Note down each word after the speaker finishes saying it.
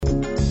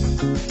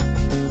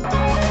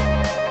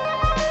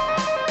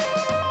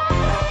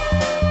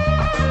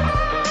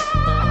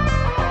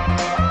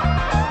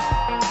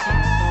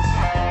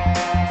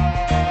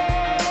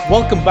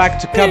Welcome back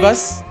to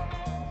KABAS.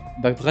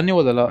 بدك تغني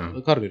ولا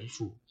لا؟ قرر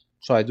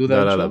شو I do that?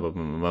 لا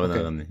ما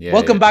بدنا نغني.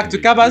 Welcome back to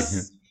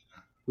KABAS.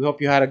 We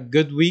hope you had a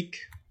good week.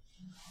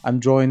 I'm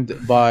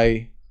joined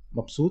by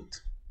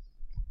مبسوط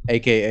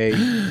aka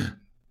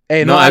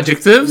Hey, no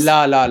adjectives?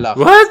 لا.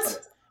 What?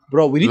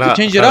 Bro, we need to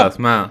change it up.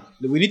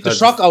 We need to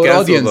shock our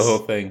audience. The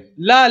whole thing.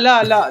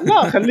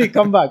 لا خليه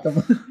come back.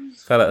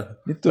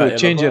 Need to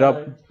change it up.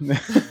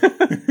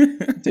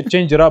 To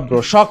change it up,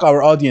 bro. Shock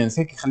our audience.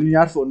 هيك خليهم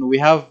يعرفوا إنه we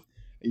have,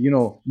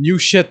 new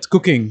shit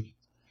cooking.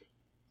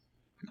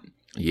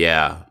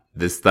 Yeah.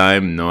 This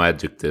time, no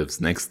adjectives.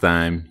 Next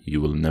time, you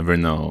will never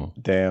know.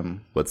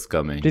 Damn. What's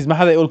coming. Please ما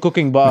حدا يقول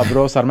cooking بقى,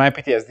 bro. صار معي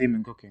PTSD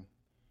من cooking.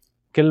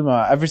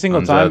 كلمة every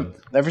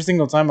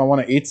single time I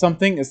want to eat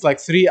something, it's like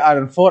 3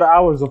 or 4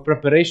 hours of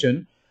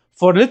preparation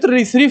for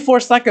literally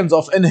 3-4 seconds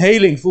of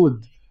inhaling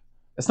food.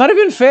 It's not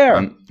even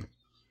fair.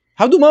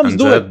 How do moms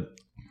do it?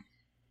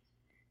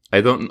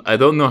 I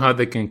don't know how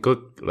they can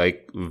cook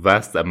like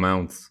vast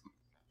amounts.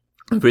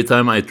 Every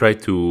time I try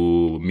to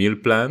meal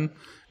plan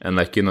and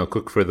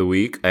cook for the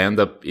week, I end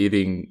up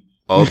eating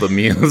all the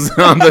meals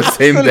on the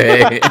same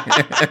day.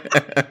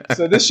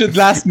 So this should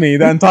last me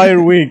the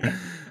entire week.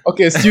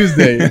 Okay, it's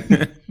Tuesday.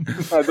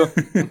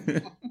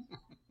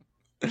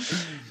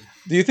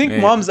 Do you think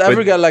moms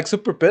ever get like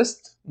super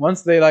pissed once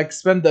they like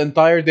spend the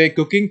entire day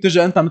cooking?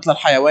 تجي أنت مثل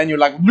الحيوان,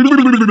 you're like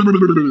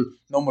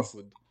no more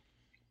food.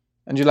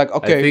 And you're like,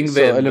 okay, so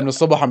اللي من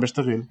الصبح عم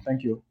بشتغل.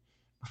 Thank you.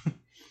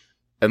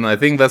 And I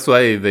think that's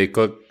why they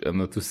cook,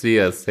 to see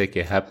us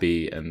happy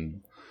and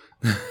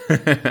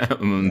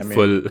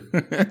full.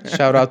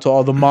 Shout out to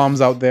all the moms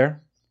out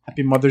there.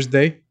 Happy Mother's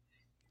Day.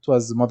 It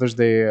was Mother's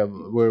Day.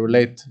 We're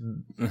late.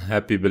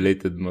 Happy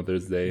belated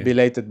Mother's Day.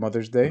 Belated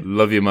Mother's Day.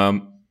 Love you, Mom.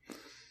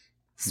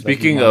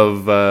 Speaking of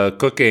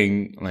cooking,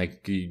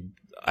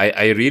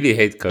 I really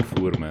hate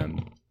Carrefour, man.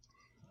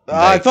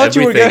 I thought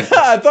you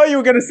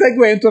were gonna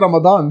segue into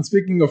Ramadan.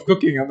 Speaking of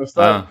cooking and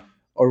stuff.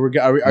 Or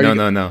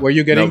No. Were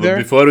you getting there?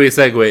 Before we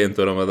segue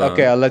into Ramadan.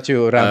 Okay, I'll let you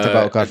rant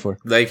about Carrefour.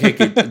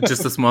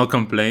 Just a small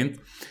complaint.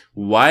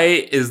 Why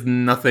is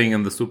nothing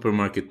in the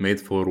supermarket made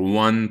for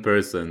one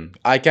person?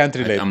 I can't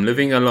relate. I'm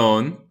living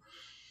alone.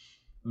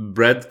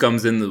 Bread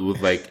comes in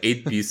with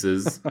 8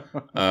 pieces.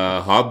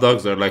 Hot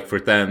dogs are for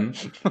 10.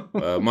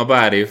 ما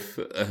بعرف.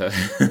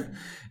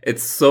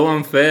 It's so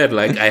unfair.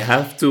 I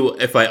have to,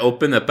 if I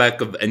open a pack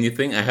of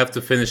anything, I have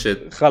to finish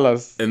it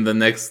خلاص. in the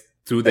next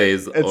 2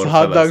 days. It's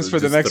hot dogs for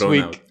the next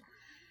week.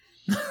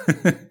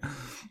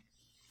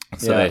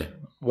 Yeah.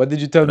 What did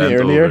you tell me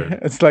earlier? Over.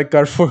 It's like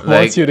Carrefour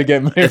wants you to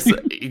get married.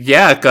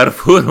 Yeah,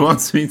 Carrefour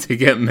wants me to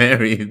get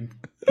married.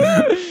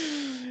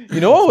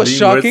 You know what was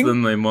shocking? Worse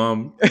than my mom.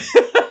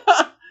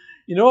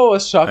 You know what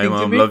was shocking to me?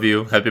 Hi, Mom. Love you.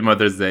 Happy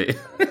Mother's Day.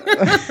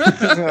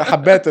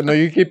 حبيت إنه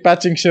you keep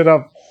patching shit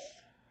up.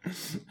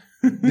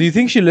 Do you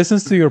think she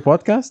listens to your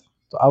podcast?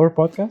 To our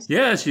podcast?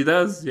 Yeah, she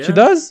does. Yeah. She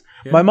does?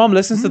 Yeah. My mom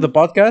listens to the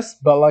podcast,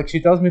 but she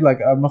tells me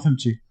ما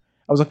فهمتي.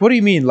 I was like, what do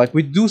you mean?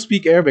 We do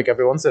speak Arabic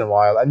every once in a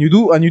while, and you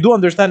do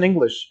understand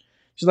English.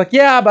 She's like,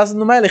 yeah, بس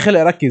إنه مالي خلق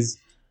ركز.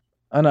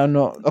 أنا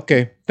إنه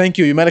okay, thank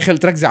you. مالي خلق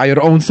تركزي على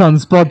your own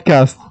son's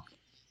podcast.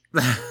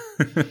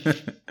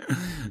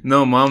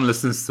 No, Mom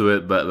listens to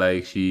it, but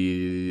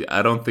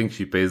I don't think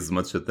she pays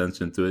much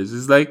attention to it.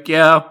 She's like,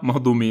 yeah,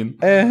 مهضومين.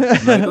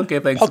 Okay,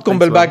 thanks. حطكم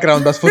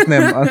بالباكراوند بس فوت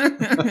نام.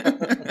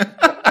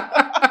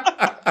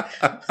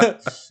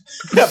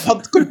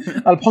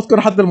 بحطكم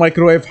حد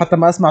الميكرويف حتى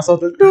ما اسمع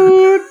صوت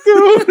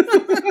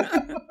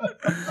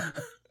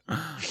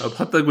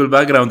بحطك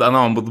بالباكراوند انا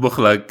عم بطبخ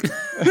لك.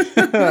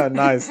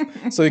 Nice.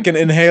 So you can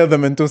inhale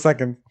them in 2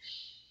 seconds.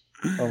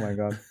 Oh my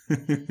god.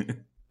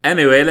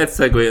 Anyway, let's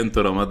segue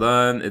into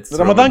Ramadan. It's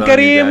Ramadan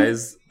Kareem.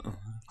 Guys.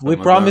 We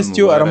promised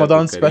you a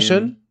Ramadan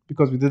special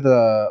because we did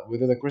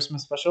a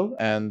Christmas special,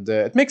 and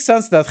it makes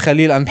sense that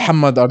Khalil and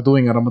Muhammad are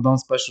doing a Ramadan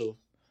special.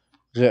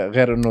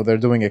 غير انه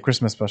they're doing a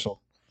Christmas special.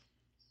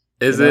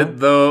 Is it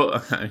though?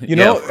 You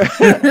know,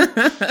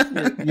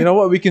 you know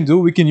what we can do?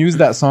 We can use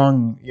that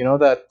song. You know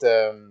that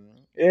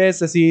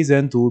it's a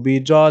season to be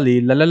jolly.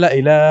 La la la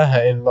ilaha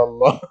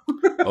illallah.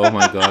 Oh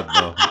my God,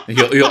 no!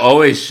 You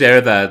always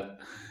share that.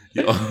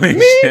 You always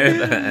share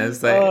that.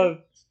 It's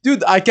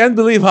dude, I can't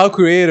believe how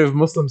creative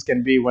Muslims can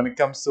be when it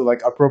comes to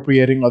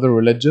appropriating other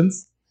religions.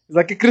 It's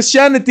like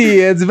Christianity.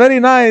 It's very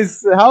nice.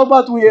 How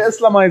about we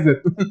Islamize it?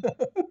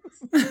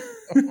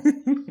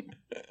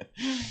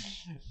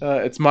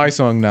 It's my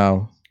song now.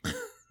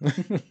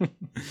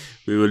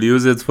 We will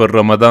use it for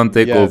Ramadan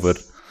takeover.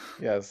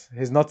 Yes.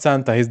 He's not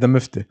Santa. He's the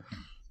Mufti.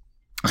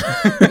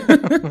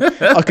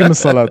 أقم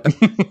الصلاة.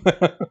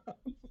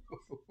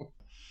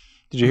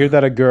 Did you hear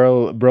that a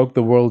girl broke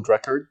the world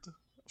record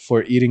for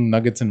eating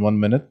nuggets in 1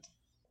 minute?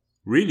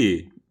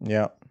 Really?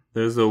 Yeah.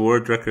 There's a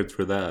world record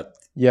for that.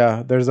 Yeah,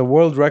 there's a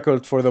world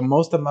record for the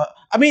most amount.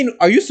 I mean,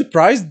 are you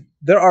surprised?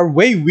 There are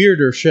way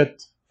weirder shit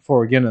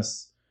for Guinness.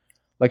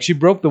 She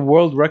broke the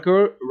world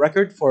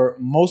record for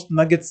most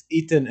nuggets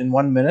eaten in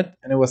 1 minute,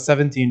 and it was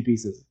 17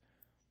 pieces.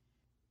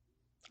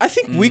 I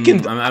think we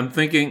can. I'm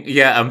thinking.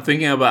 Yeah, I'm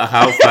thinking about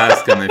how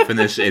fast can I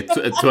finish a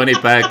 20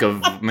 pack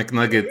of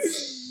McNuggets.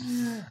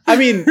 I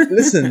mean,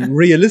 listen.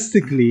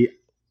 Realistically,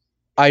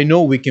 I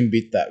know we can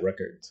beat that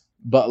record,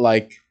 but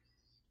like,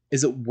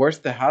 is it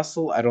worth the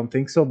hassle? I don't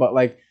think so. But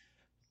like,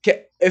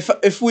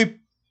 if we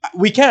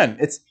can.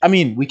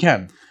 We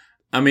can.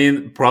 I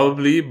mean,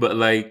 probably, but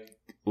like.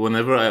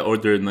 Whenever I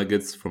order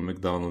nuggets from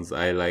McDonald's,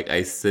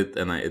 I sit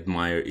and I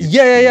admire each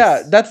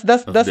Yeah. That's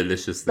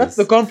deliciousness. That's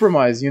the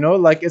compromise, you know.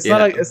 Like it's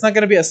not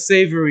gonna be a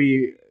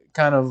savory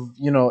kind of,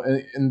 you know,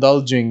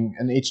 indulging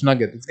in each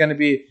nugget. It's gonna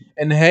be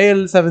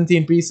inhale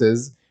 17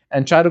 pieces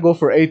and try to go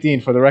for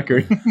 18 for the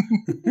record.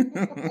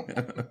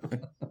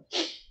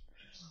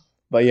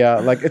 But yeah,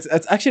 like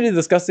it's actually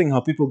disgusting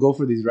how people go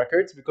for these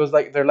records because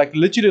like they're like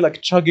literally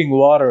like chugging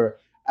water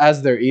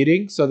as they're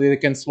eating so they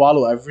can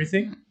swallow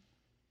everything.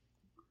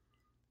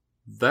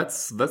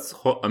 That's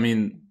I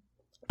mean,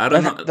 I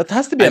don't know. That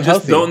has to be unhealthy. I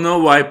just don't know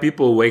why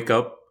people wake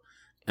up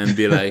and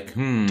be like,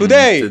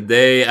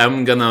 today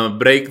I'm gonna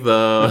break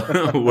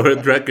the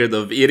world record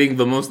of eating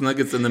the most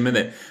nuggets in a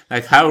minute.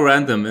 Like, how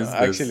random is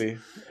this? Actually,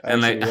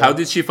 and like, how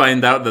did she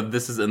find out that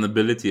this is an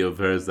ability of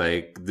hers?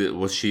 Like,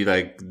 was she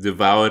like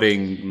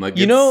devouring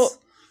nuggets? You know,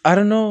 I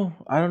don't know,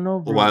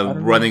 bro. While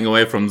running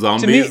away from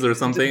zombies or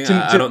something?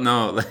 I don't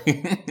know.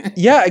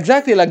 Yeah,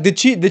 exactly. Like, did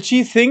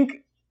she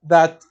think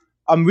that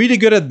I'm really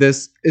good at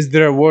this? Is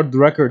there a world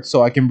record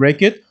so I can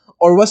break it?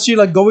 Or was she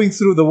like going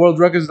through the world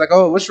records like,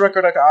 oh, which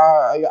record I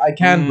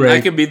can break?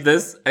 I can beat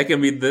this.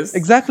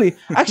 Exactly.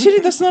 Actually,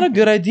 that's not a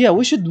good idea.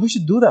 We should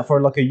do that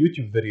for like a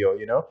YouTube video,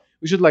 you know?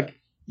 We should like,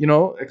 you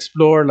know,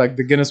 explore like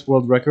the Guinness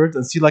World Record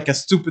and see like a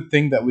stupid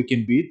thing that we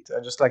can beat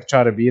and just like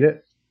try to beat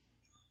it.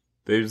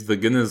 There's the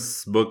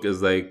Guinness book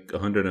is like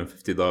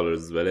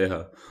 $150.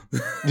 بلاها.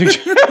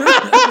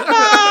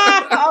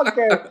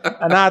 Okay.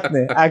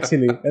 أنعتني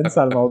actually.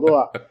 انسى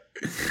الموضوع.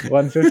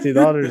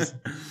 $150.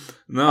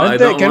 No, I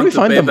don't want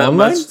to pay that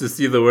much to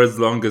see the world's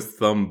longest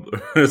thumb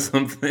or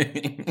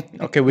something.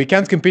 Okay, we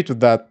can't compete with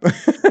that.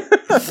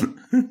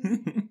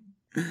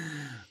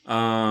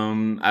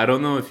 I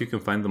don't know if you can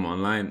find them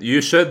online.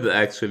 You should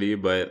actually,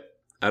 but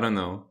I don't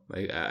know.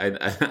 Like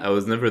I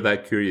was never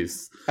that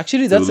curious.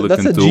 Actually, that's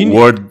a genius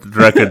world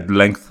record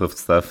length of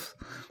stuff.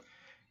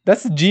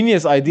 That's a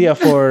genius idea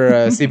for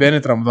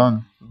Sibenet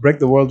Ramadan. Break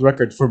the world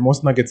record for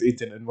most nuggets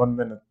eaten in 1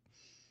 minute.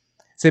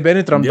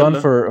 Sibenet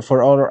Ramadan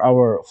for all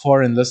our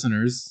foreign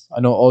listeners. I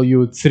know all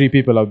you 3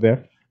 people out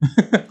there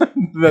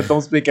that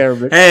don't speak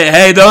Arabic.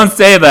 Hey, don't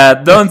say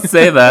that. Don't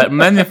say that.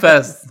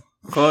 Manifest.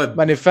 God.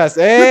 Manifest.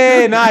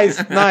 Hey,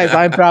 nice.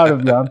 I'm proud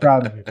of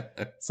you.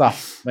 Sah,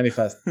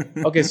 manifest.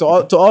 Okay,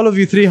 so to all of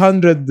you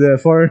 300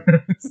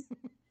 foreigners,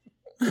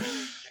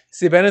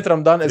 Sibenet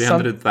Ramadan is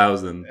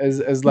 300,000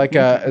 is like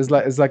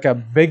a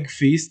big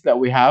feast that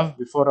we have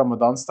before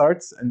Ramadan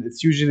starts, and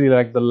it's usually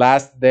like the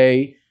last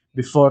day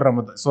before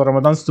Ramadan. So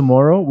Ramadan's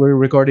tomorrow. We're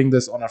recording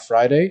this on a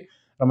Friday.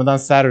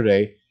 Ramadan's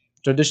Saturday.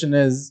 Tradition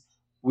is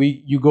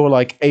you go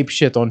like ape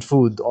shit on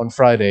food on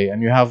Friday,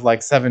 and you have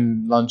like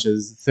 7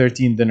 lunches,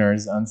 13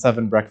 dinners, and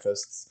 7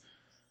 breakfasts.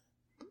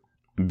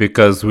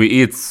 Because we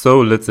eat so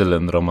little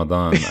in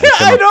Ramadan.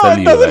 I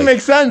know, it doesn't make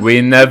sense.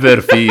 We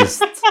never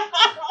feast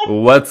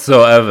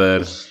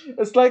whatsoever.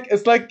 It's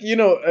like you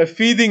know,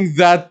 feeding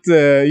that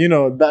you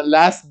know, that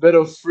last bit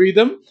of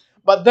freedom.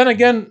 But then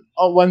again,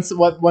 once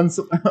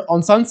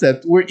on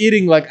sunset, we're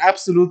eating like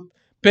absolute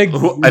pigs.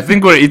 I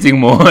think we're eating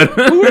more.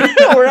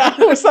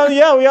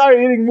 Yeah, we are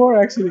eating more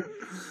actually.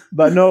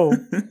 But no.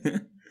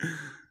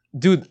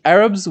 Dude,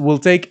 Arabs will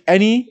take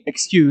any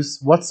excuse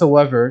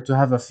whatsoever to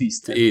have a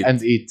feast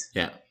and eat.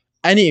 Yeah.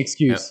 Any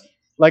excuse. Yeah.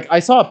 Like,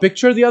 I saw a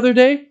picture the other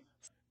day.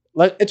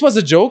 Like, it was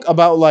a joke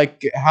about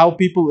like how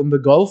people in the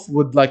Gulf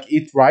would like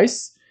eat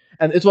rice.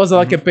 And it was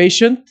like a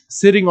patient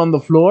sitting on the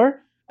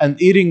floor and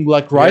eating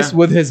like rice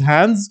with his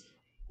hands,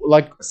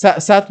 like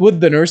sat with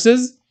the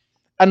nurses.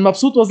 And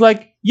Mabsout was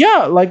like,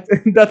 yeah, like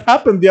that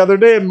happened the other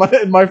day in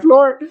my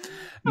floor.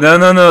 No.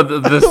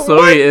 The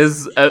story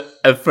is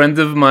a friend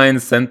of mine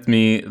sent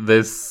me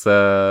this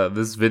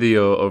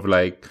video of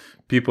like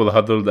people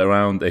huddled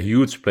around a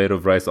huge plate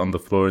of rice on the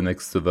floor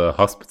next to the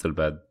hospital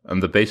bed,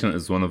 and the patient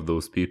is one of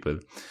those people.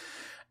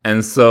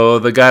 And so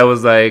the guy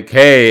was like,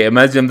 "Hey,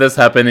 imagine this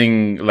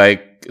happening.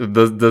 Like,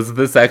 does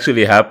this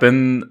actually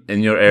happen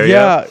in your area?"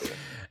 Yeah.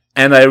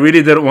 And I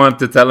really didn't want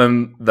to tell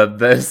him that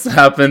this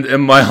happened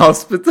in my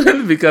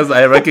hospital because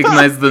I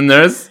recognized the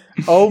nurse.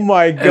 Oh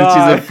my God. And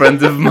she's a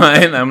friend of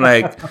mine. I'm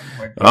like,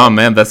 oh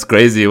man, that's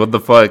crazy. What the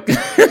fuck?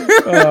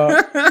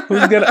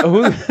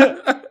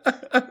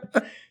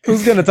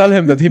 Who's gonna tell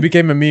him that he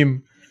became a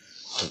meme?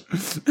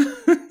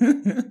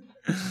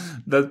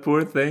 That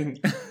poor thing.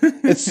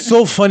 It's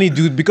so funny,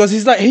 dude, because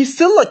he's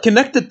still like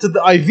connected to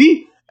the IV.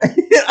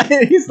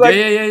 He's like,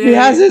 he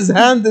has his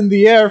hand in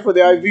the air for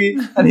the IV,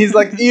 and he's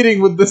like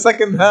eating with the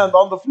second hand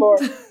on the floor.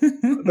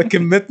 The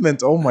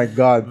commitment, oh my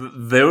God.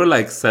 There were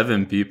like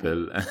 7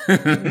 people.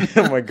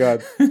 Oh my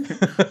God.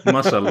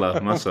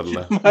 Mashallah.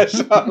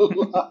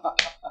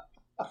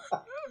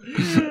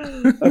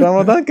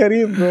 Ramadan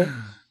Kareem, bro.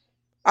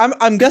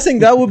 I'm guessing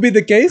that would be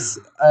the case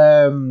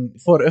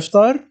for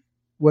iftar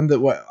when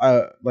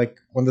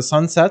when the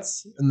sun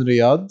sets in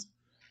Riyadh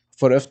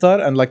for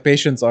iftar and like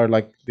patients are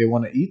like they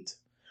want to eat.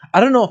 I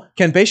don't know.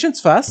 Can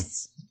patients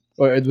fast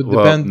or it would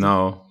Well, depend?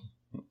 no,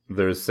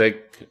 they're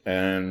sick,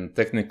 and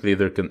technically,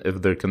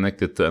 if they're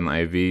connected to an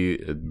IV,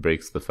 it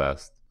breaks the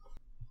fast.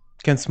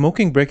 Can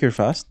smoking break your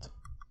fast?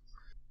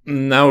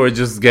 Now we're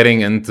just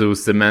getting into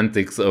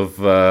semantics of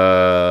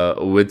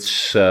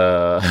which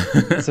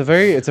It's a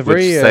very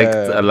which sect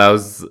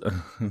allows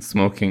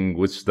smoking,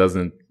 which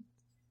doesn't.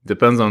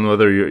 Depends on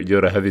whether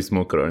you're a heavy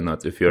smoker or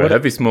not. If you're a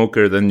heavy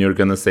smoker, then you're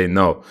gonna say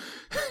no.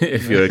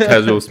 If you're a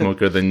casual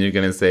smoker, then you're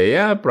gonna say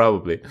yeah,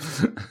 probably.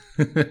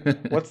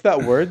 What's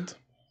that word?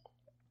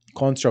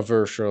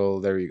 Controversial.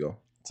 There you go.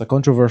 It's a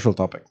controversial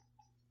topic.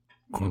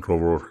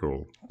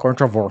 Controversial.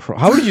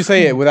 How would you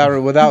say it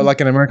without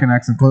like an American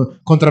accent?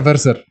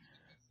 Controversial.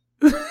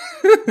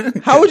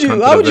 How would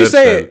you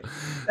say it?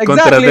 Exactly.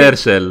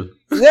 Controversial.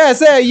 Yeah,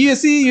 say you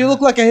see you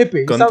look like a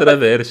hippie.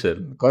 Controversial.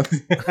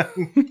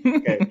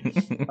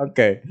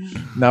 Okay.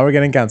 Now we're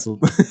getting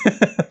cancelled.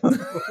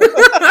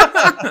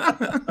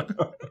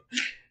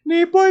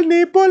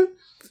 Nipple.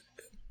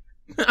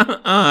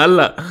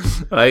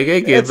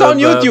 It's on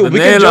YouTube. We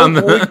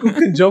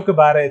can joke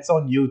about it. It's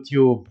on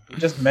YouTube. We're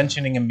just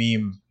mentioning a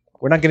meme.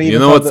 We're not gonna even. You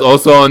know what's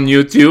also on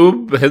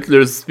YouTube?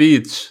 Hitler's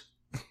speech.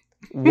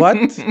 What?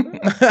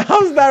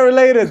 How's that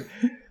related?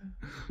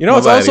 You know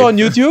what's also on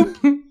YouTube?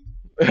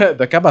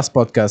 The KABAS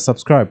podcast.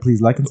 Subscribe,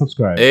 please. Like and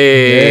subscribe.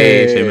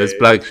 Hey. Shameless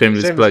plug.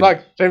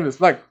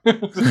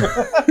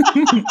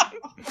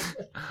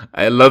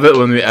 I love it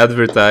when we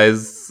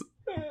advertise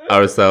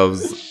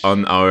ourselves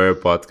on our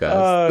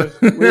podcast.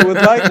 We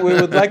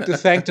would like to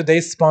thank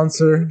today's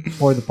sponsor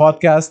for the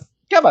podcast,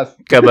 KABAS.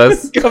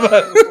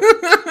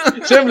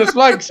 Shameless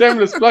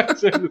plug.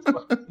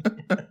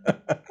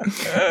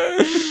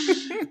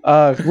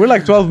 We're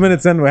like 12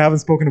 minutes in. We haven't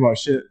spoken about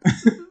shit.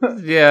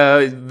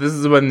 Yeah, this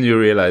is when you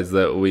realize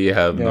that we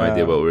have no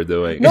idea what we're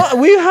doing. No,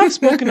 we have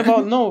spoken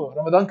about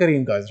Ramadan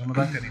Kareem, guys.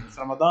 It's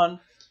Ramadan.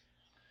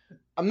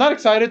 I'm not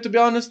excited, to be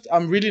honest.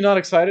 I'm really not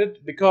excited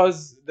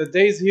because the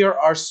days here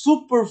are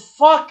super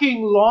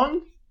fucking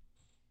long.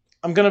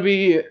 I'm gonna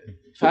be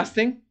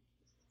fasting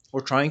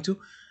or trying to,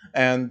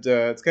 and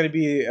it's gonna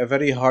be a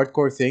very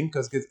hardcore thing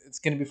because it's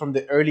gonna be from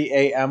the early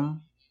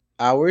AM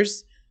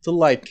hours to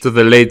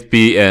the late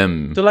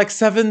PM to like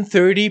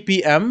 7:30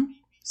 PM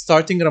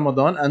starting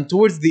Ramadan, and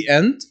towards the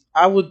end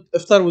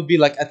iftar would be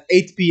like at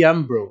 8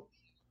 PM, bro.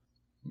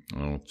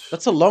 Ouch.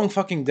 That's a long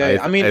fucking day.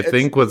 I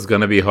think what's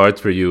gonna be hard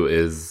for you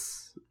is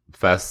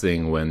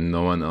fasting when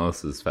no one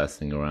else is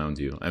fasting around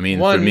you. I mean,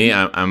 for me,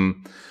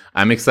 I'm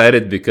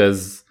excited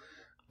because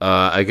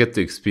I get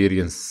to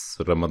experience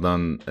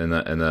Ramadan in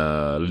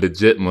a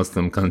legit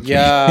Muslim country.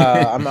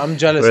 Yeah, I'm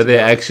jealous. Where they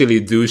actually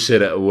do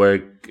shit at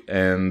work,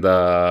 and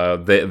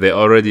they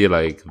already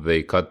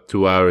they cut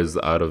 2 hours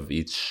out of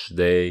each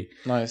day.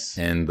 Nice.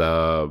 And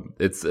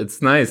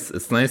it's nice.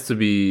 It's nice to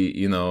be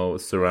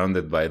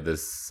surrounded by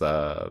this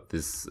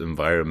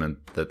environment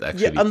that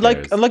actually and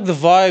like the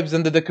vibes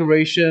and the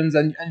decorations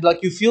and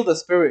like you feel the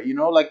spirit.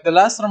 Like the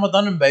last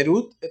Ramadan in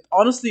Beirut, it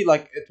honestly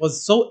it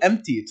was so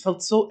empty. It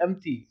felt so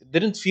empty. It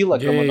didn't feel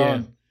like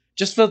Ramadan. Yeah.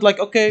 Just felt like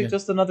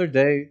just another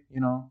day.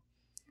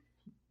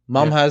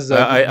 Mom has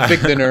a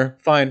big dinner.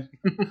 Fine.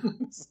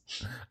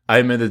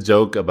 I made a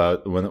joke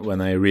about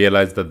when I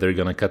realized that they're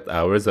gonna cut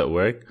hours at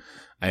work.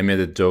 I made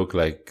a joke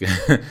I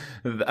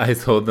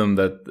told them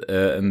that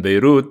in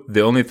Beirut,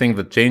 the only thing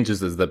that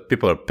changes is that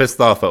people are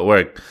pissed off at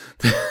work.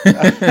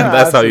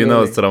 That's how you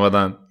know it's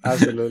Ramadan.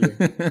 Absolutely.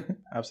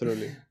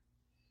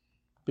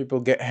 People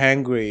get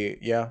hangry.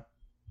 Yeah.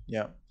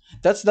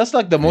 That's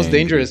like the most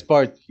dangerous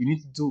part. You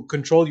need to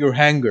control your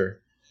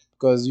hunger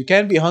because you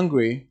can't be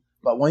hungry.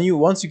 But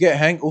once you get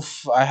I'm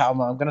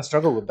gonna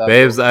struggle with that.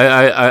 Babes,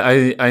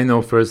 I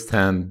know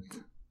firsthand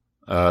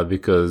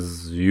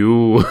because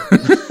you're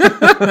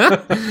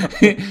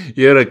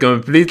a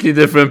completely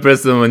different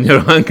person when you're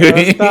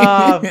hungry.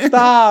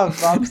 Stop!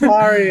 I'm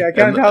sorry, I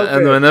can't help it.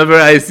 And whenever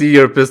I see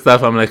you're pissed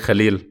off, I'm like,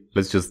 Khalil,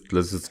 let's just go.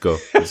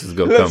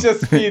 Let's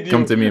just feed you.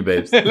 Come to me,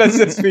 babes. Let's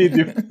just feed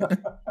you.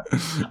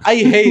 I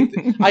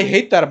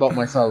hate that about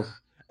myself.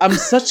 I'm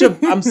such a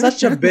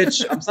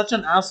bitch. I'm such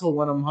an asshole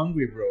when I'm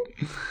hungry, bro.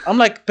 I'm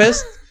like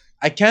pissed.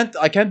 I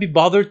can't be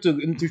bothered to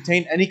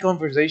entertain any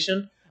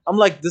conversation. I'm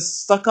like this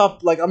stuck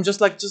up. Like I'm I just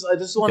want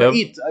to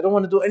eat. I don't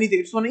want to do anything.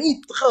 I just want to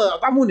eat.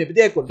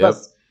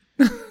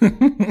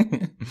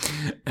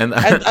 And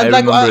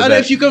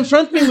if you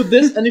confront me with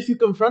this,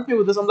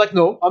 I'm like,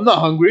 no, I'm not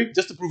hungry.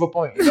 Just to prove a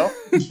point,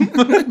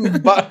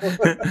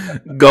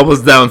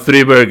 Gobbles down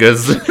 3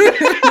 burgers.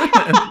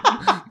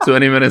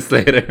 20 minutes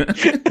later.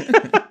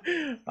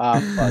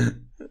 Fuck.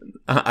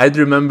 I'd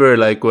remember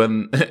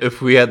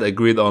if we had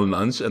agreed on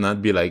lunch and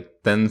I'd be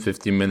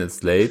 10-15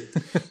 minutes late,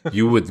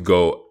 you would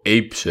go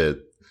ape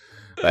shit.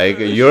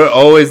 You're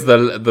always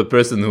the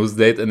person who's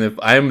late, and if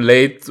I'm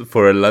late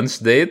for a lunch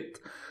date,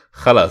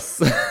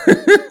 خلاص.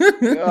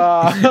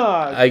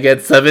 Ah. I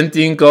get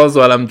 17 calls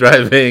while I'm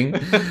driving.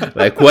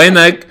 Like,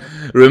 Waynak,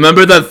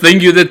 remember that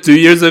thing you did 2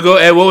 years ago?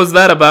 Hey, what was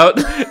that about?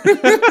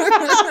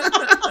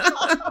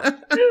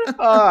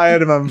 I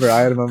remember.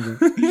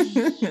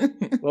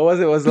 What was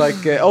it? It was like,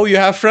 oh, you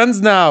have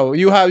friends now.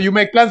 You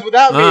make plans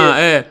without me.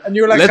 And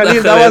you're like,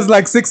 Khalil, that was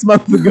like 6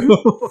 months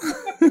ago.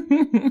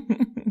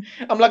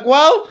 I'm like,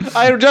 well,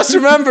 I just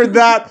remembered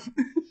that.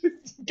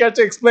 Can't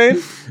you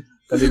explain?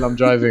 Khalil, I'm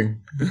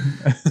driving.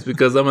 It's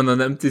because I'm on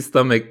an empty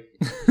stomach.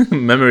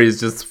 Memories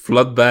just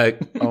flood back.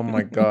 Oh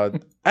my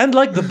god. And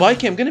like the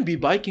biking, I'm gonna be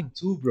biking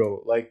too,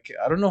 bro. Like,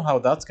 I don't know how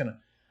that's gonna,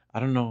 I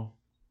don't know.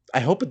 I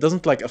hope it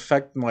doesn't like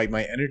affect my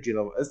energy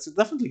level. It's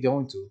definitely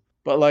going to.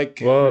 But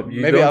like, Well, you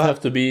maybe don't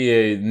have to be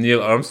a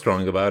Neil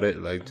Armstrong about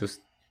it. Like,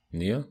 just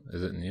Neil?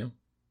 Is it Neil?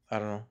 I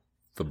don't know.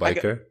 The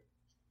biker?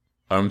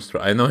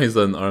 Armstrong. I know he's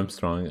an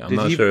Armstrong. I'm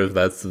not sure if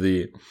that's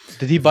the...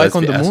 Did he bike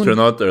on the moon?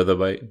 Astronaut or the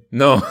bike?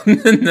 No.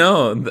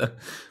 No.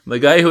 The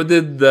guy who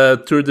did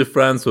the Tour de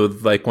France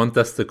with like one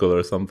testicle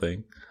or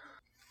something.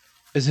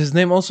 Is his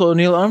name also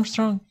Neil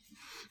Armstrong?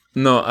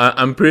 No,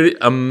 I'm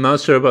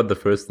not sure about the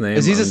first name.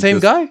 Is he the same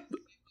guy?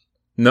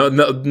 No,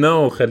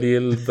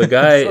 Khalil. The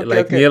guy,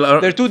 okay. Neil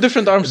Armstrong. They're two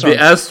different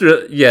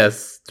Armstrongs.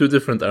 Yes, two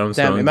different Armstrongs.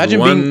 Damn, imagine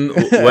one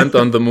went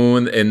on the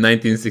moon in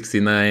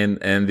 1969,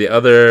 and the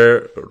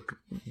other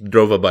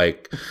drove a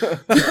bike.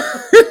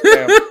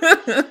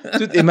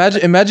 Dude,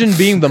 imagine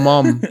being the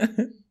mom.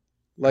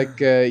 Like,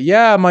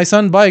 yeah, my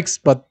son bikes,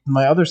 but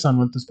my other son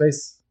went to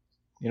space.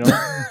 You know.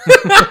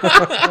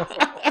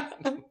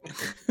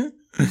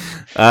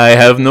 I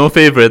have no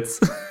favorites.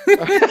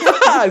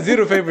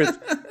 Zero favorites.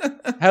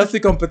 Healthy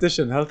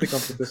competition.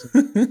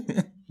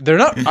 They're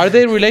not. Are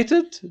they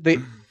related?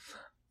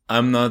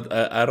 I'm not.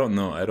 I don't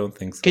know. I don't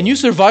think so. Can you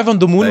survive on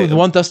the moon with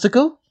one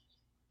testicle?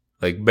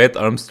 Like Bet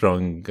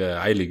Armstrong,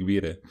 عائلة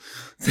كبيرة.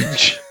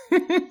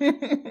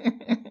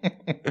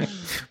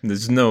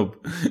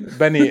 Nope.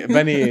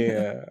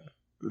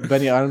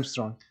 Benny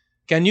Armstrong.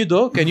 Can you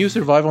though? Can you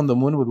survive on the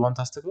moon with one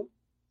testicle?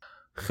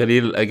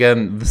 Khalil,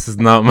 again, this is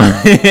not my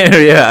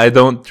area. I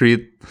don't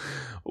treat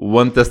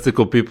one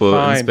testicle people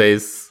in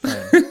space.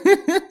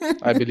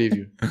 I believe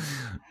you.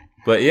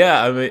 But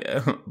yeah, I mean,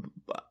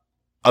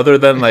 other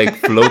than like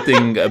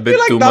floating a bit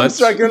too much.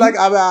 You're like,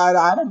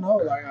 I don't know.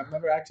 Like, I've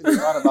never actually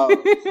thought about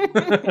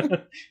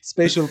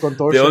spatial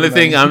contortion. The only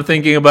thing I'm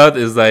thinking about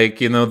is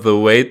like, you know, the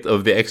weight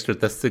of the extra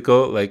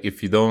testicle. Like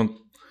if you don't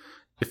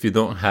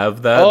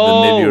have that,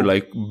 then maybe you're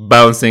like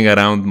bouncing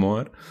around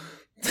more.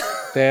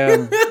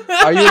 Damn.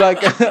 Are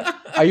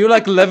you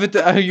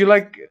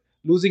like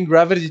losing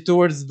gravity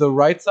towards the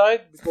right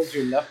side because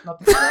you're left, not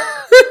the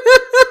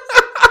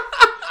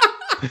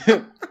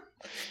right?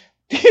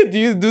 Do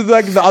you do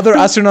like the other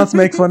astronauts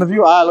make fun of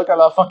you? Look at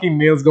that fucking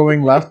Neil's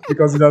going left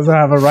because he doesn't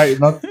have a right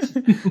nut.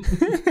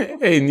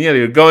 Hey Neil,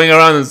 you're going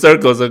around in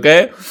circles,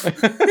 okay?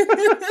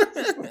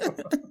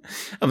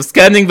 I'm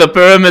scanning the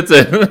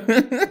perimeter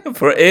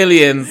for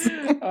aliens.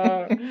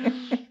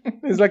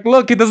 He's like,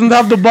 look, he doesn't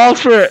have the ball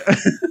for it.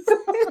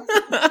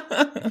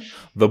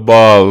 The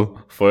ball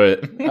for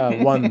it.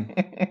 One.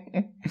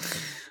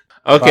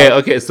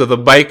 Okay. So the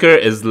biker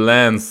is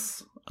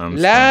Lance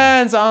Armstrong.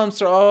 Lance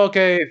Armstrong. Oh,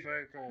 okay.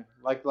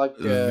 Like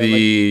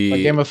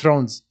Game of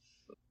Thrones.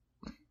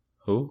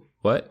 Who?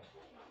 What?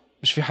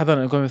 مش في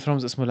حدا Game of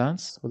Thrones اسمه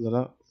لانس ولا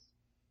لا؟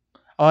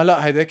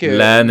 لا هيداك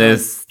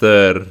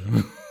لانستر.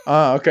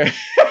 Okay.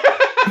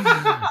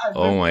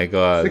 Oh my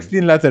god.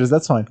 16 letters.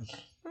 That's fine.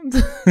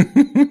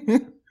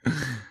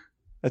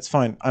 That's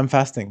fine. I'm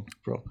fasting,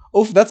 bro.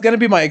 Oof, that's gonna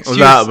be my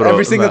excuse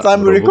every single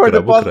time we record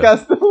the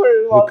podcast.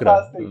 We're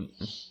fasting.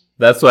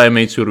 That's why I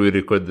made sure we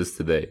record this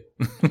today.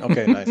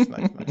 Okay, nice.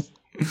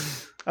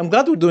 I'm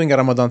glad we're doing a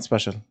Ramadan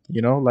special.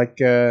 You know, like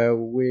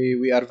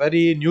we are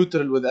very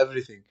neutral with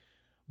everything.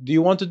 Do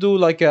you want to do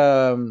like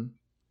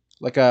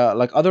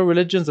other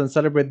religions and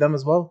celebrate them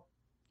as well?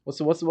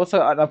 What's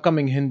an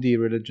upcoming Hindu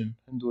religion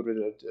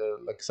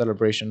like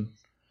celebration?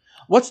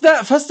 What's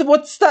that festival?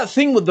 What's that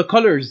thing with the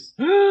colors?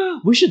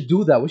 We should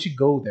do that. We should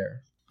go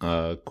there.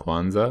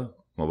 Kwanzaa?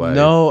 Mobile.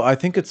 No, I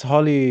think it's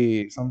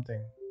Holly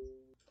something.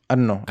 I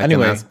don't know.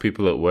 Anyway, I can ask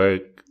people at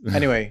work.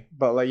 Anyway,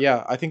 but like,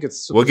 yeah, I think it's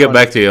super we'll get fun.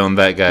 back to you on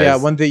that, guys. Yeah,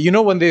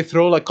 when they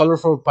throw like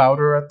colorful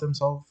powder at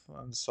themselves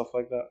and stuff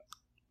like that.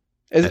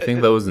 I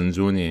think that was in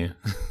June.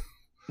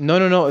 No.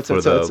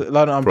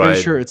 I'm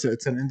pretty sure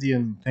it's an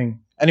Indian thing.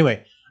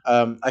 Anyway,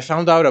 I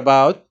found out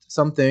about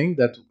something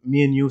that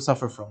me and you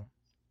suffer from,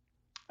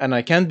 and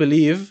I can't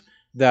believe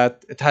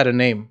that it had a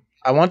name.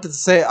 I wanted to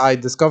say I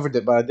discovered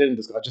it, but I didn't.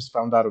 I just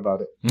found out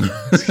about it.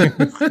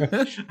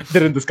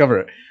 Didn't discover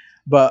it.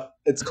 But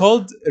it's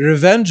called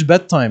revenge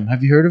bedtime.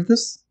 Have you heard of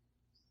this?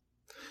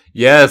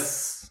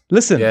 Yes.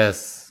 Listen.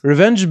 Yes.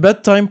 Revenge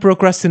bedtime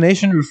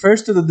procrastination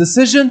refers to the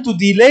decision to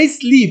delay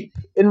sleep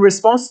in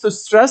response to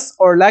stress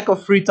or lack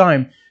of free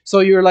time.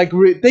 So you're like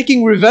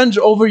taking revenge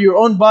over your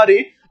own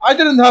body. I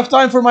didn't have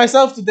time for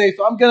myself today,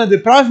 so I'm going to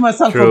deprive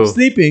myself from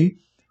sleeping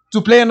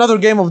to play another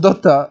game of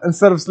Dota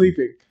instead of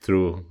sleeping.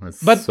 True.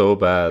 It's But so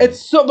bad.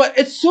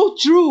 It's so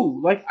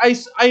true. Like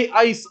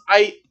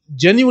I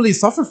genuinely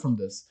suffer from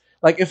this.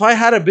 Like if I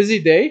had a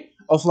busy day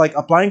of like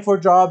applying for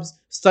jobs,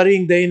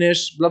 studying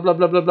Danish, blah blah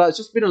blah blah blah. It's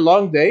just been a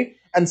long day,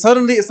 and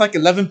suddenly it's like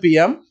 11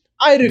 p.m.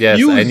 I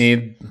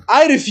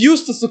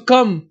refuse to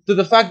succumb to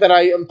the fact that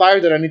I am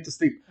tired and I need to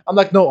sleep. I'm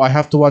like, no, I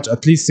have to watch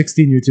at least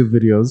 16 YouTube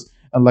videos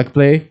and like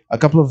play a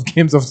couple of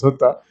games of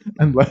Dota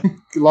and like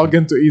log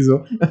into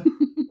EZO.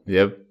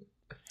 Yep.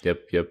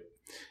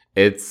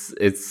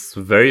 It's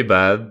very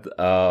bad.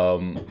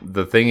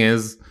 The thing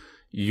is,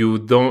 you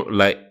don't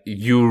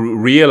you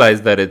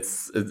realize that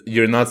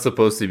you're not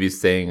supposed to be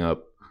staying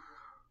up.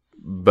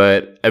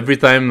 But every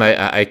time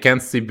I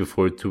can't sleep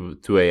before 2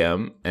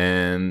 a.m.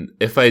 And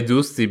if I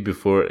do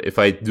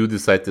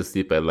decide to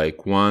sleep at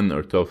like 1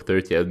 or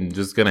 12:30, I'm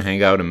just gonna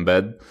hang out in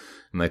bed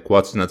and like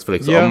watch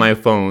Netflix on my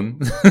phone.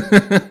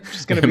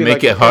 Just gonna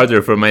make it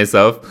harder for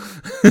myself.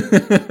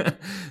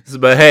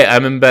 But hey,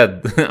 I'm in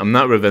bed. I'm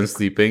not revenge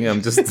sleeping.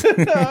 I'm just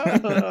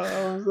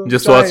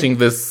watching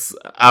this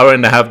hour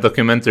and a half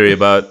documentary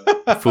about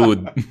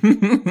food.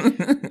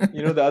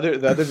 You know, the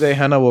other day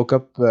Hannah woke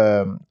up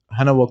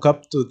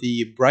to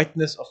the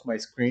brightness of my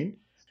screen,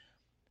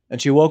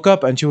 and she woke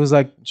up and she was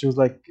like,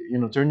 you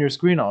know, turn your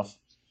screen off.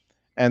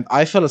 And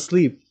I fell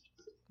asleep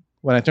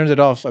when I turned it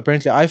off.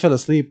 Apparently I fell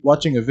asleep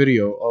watching a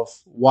video of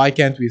why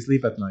can't we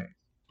sleep at night.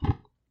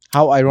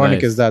 How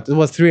ironic is that? It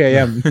was 3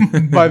 a.m.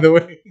 by the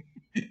way.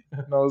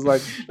 And I was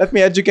like, let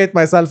me educate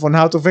myself on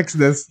how to fix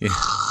this.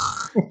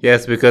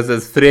 Yes, because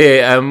it's 3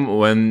 a.m.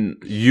 when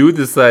you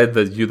decide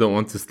that you don't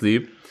want to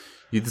sleep.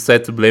 You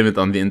decide to blame it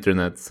on the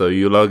internet. So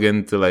you log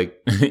into like,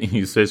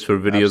 you search for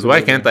videos. Absolutely.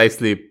 Why can't I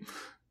sleep?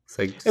 It's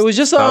like, it was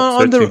just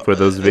for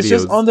those videos. It's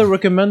just on the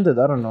recommended.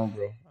 I don't know,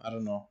 bro. I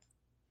don't know.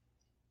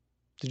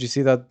 Did you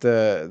see that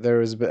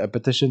there is a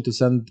petition to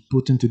send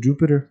Putin to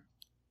Jupiter?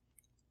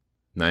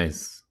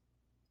 Nice.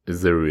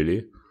 Is there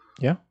really?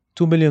 Yeah.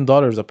 $2 million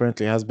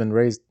apparently has been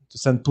raised to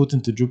send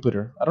Putin to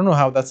Jupiter. I don't know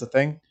how that's a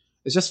thing.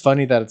 It's just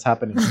funny that it's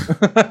happening.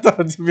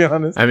 To be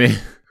honest. I mean,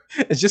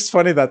 it's just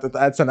funny that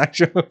it's an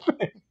actual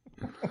thing.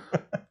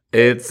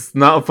 It's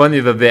not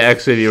funny that they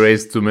actually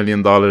raised $2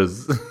 million.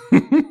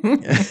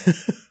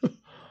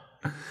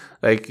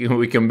 Like,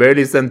 we can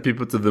barely send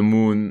people to the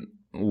moon.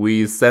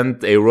 We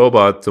sent a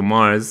robot to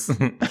Mars.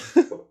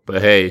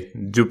 But hey,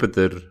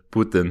 Jupiter,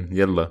 Putin,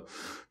 yalla.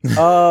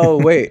 Oh,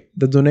 wait.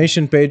 The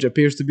donation page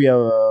appears to be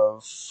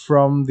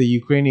from the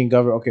Ukrainian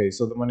government. Okay,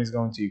 so the money's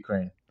going to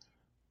Ukraine.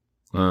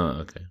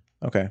 Okay.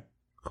 Okay.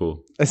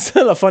 Cool. It's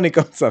still a funny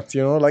concept,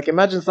 you know? Like,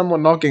 imagine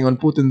someone knocking on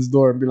Putin's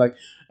door and be like,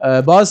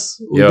 boss,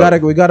 we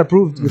got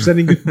approved. We're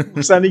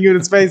sending you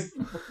to space.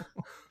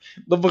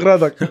 ضبط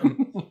غراضك.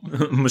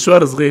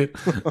 مشوار صغير.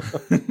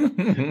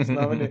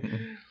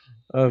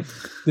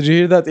 Did you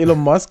hear that Elon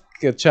Musk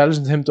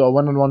challenged him to a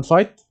one-on-one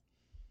fight?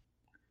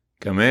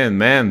 Come on,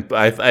 man.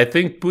 I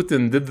think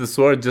Putin did the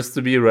sword just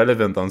to be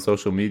relevant on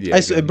social media.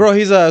 Bro,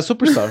 he's a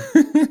superstar.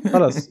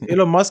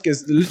 Elon Musk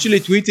is literally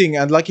tweeting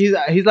and like he's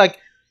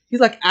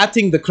like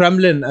atting the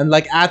Kremlin and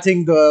like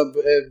atting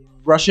the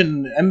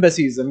Russian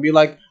embassies and be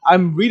like,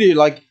 I'm really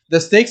like, the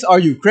stakes are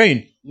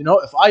Ukraine. You know,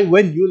 if I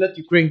win, you let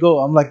Ukraine go.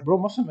 I'm like,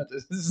 bro,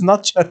 this is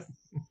not just.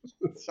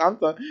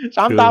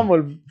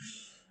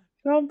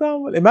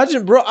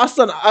 Imagine, bro,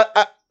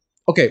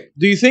 okay,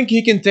 do you think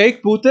he can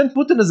take Putin?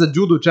 Putin is a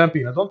judo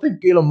champion. I don't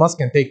think Elon Musk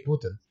can take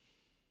Putin.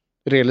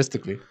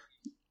 Realistically.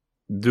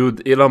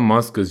 Dude, Elon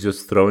Musk is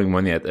just throwing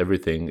money at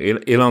everything.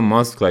 Elon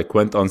Musk like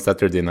went on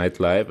Saturday Night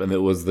Live and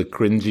it was the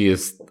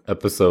cringiest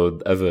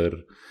episode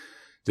ever.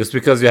 Just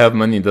because you have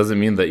money doesn't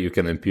mean that you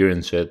can appear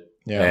in shit.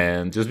 Yeah.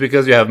 And just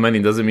because you have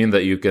money doesn't mean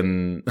that you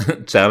can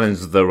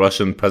challenge the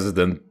Russian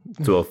president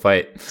to a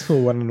fight. To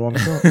one-on-one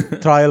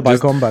trial by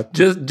combat.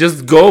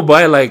 Just go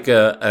buy like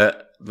a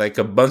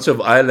bunch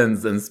of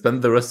islands and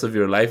spend the rest of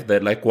your life there.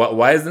 Like,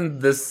 why isn't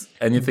this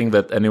anything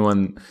that any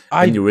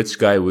rich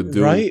guy would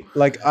do? Right?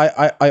 Like,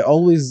 I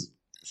always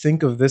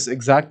think of this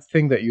exact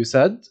thing that you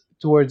said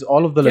towards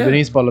all of the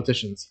Lebanese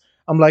politicians.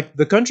 I'm like,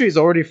 the country is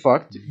already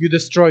fucked. You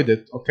destroyed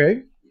it,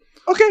 okay?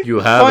 Okay,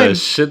 you have a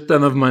shit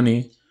ton of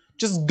money.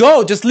 Just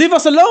go. Just leave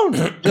us alone.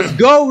 Just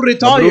go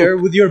retire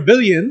with your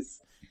billions.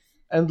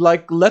 And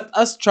like, let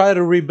us try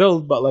to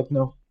rebuild. But like,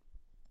 no.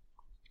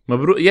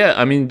 Yeah,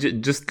 I mean,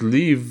 just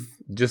leave.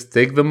 Just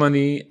take the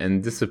money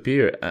and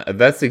disappear.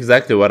 That's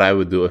exactly what I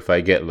would do if I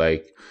get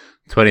like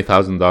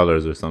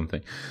 $20,000 or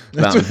something.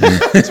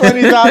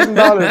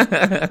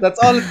 $20,000. That's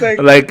all it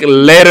takes. Like,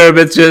 later,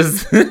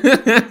 bitches.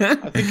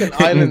 I think an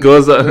island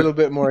is a little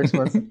bit more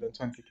expensive than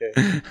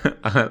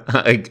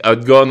 $20,000.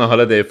 I'd go on a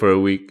holiday for a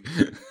week.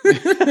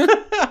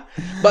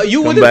 But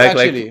you wouldn't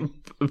actually.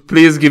 Like,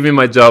 please give me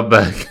my job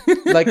back.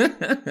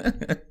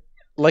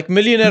 like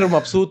Millionaire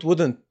Mabsout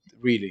wouldn't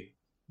really,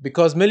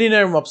 because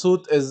Millionaire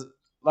Mabsout is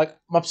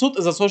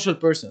a social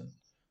person.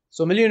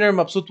 So Millionaire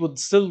Mabsout would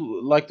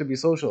still like to be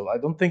social. I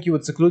don't think you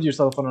would seclude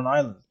yourself on an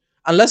island.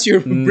 Unless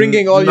you're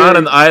bringing all Not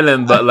an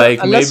island, but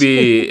like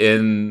maybe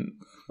in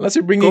Unless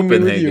you're bringing me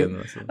with you.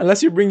 Copenhagen.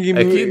 Unless you're bringing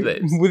me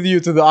with you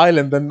to the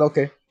island, then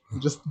okay.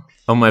 Just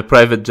on my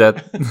private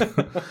jet.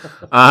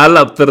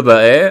 هلا بترضى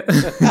ايه?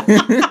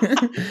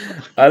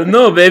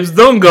 No, babes,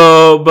 don't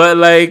go. But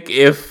like,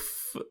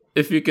 if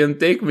you can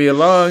take me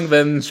along,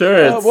 then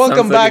sure.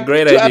 Welcome back like a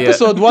great to idea.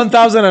 Episode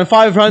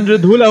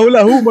 1500. Hula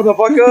hula hoo,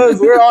 motherfuckers.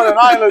 We're on an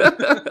island.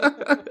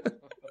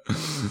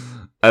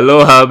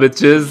 Aloha,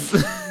 bitches.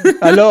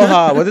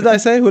 Aloha. What did I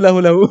say? Hula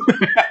hula hoo.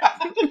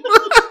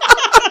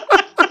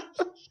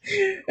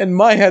 In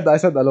my head, I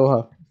said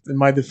aloha. In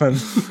my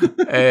defense.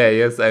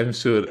 Yes, I'm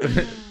sure.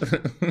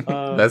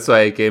 That's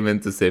why I came in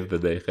to save the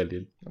day,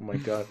 Khalil. Oh my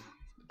God.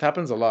 It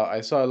happens a lot.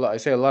 I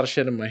say a lot of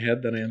shit in my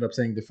head, then I end up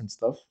saying different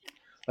stuff.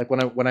 Like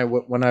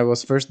when I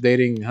was first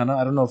dating Hannah,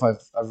 I don't know if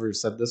I've ever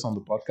said this on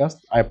the podcast.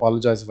 I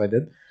apologize if I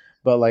did.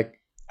 But like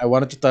I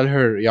wanted to tell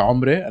her Ya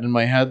Omre, and in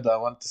my head I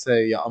wanted to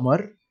say Ya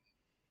Amar.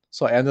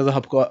 So I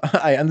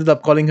ended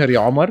up calling her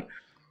Ya Omar.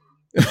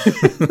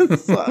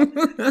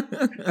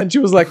 And she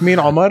was like, Mean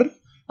Omar.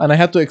 And I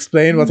had to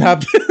explain what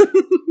happened.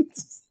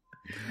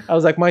 I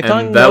was like, my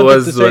tongue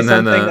wanted to say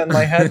something in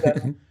my head.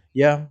 And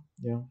yeah.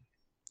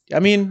 I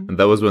mean... And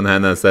that was when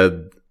Hannah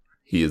said,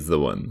 he is the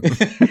one.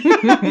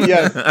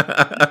 Yes.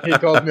 He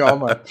called me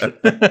Omar.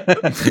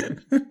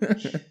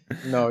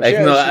 No, like,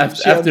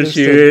 after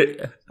she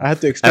I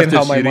had to explain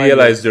how my mind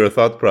realized your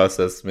thought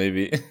process,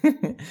 maybe.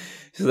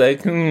 She's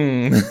like,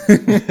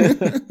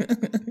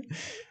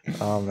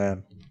 Oh,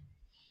 man.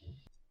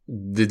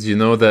 Did you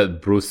know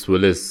that Bruce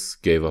Willis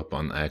gave up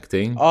on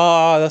acting?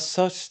 Oh, that's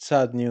such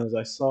sad news.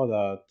 I saw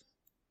that.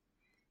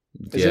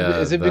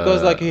 Is it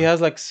because like he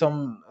has like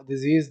some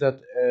disease that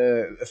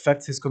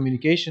affects his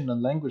communication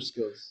and language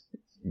skills?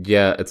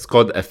 Yeah, it's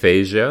called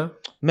aphasia.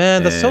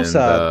 Man, that's so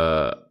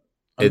sad.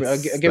 I get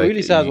like,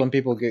 really sad when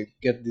people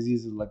get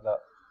diseases like that.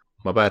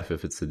 ما بعرف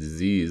if it's a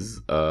disease.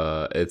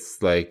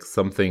 It's like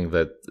something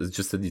that is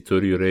just a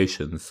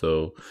deterioration.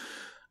 So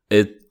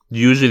it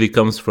usually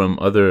comes from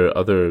other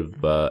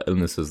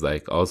illnesses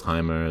like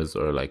Alzheimer's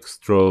or like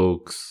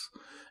strokes.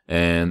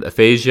 And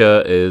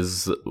aphasia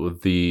is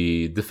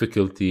the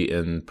difficulty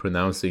in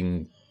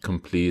pronouncing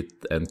complete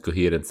and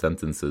coherent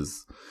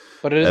sentences.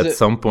 But at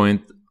some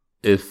point,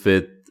 if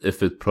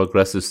it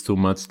progresses too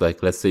much,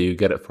 like let's say you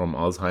get it from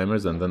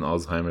Alzheimer's, and then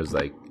Alzheimer's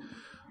like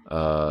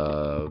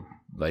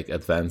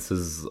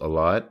advances a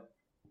lot,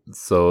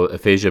 so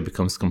aphasia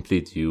becomes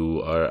complete.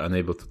 You are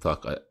unable to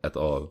talk at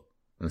all,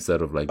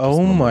 instead of like just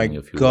oh my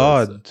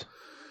God. Words.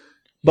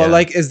 But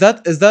like is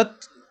that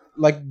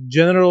like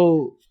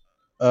general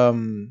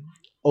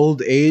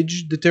old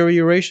age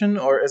deterioration,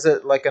 or is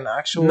it like an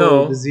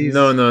actual disease?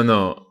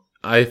 No.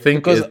 I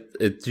think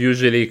it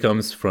usually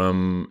comes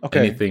from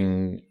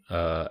anything,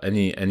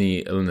 any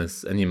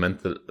illness, any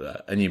mental,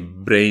 any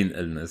brain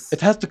illness.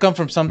 It has to come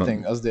from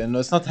something.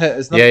 It's not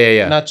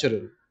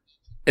natural.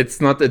 It's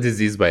not a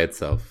disease by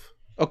itself.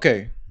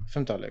 Okay,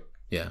 فهمت عليك.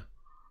 Yeah.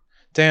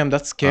 Damn,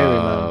 that's scary,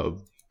 man.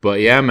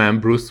 But yeah, man,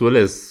 Bruce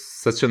Willis,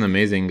 such an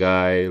amazing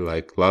guy.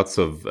 Like lots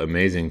of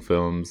amazing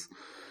films.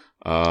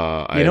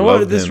 You know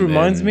what this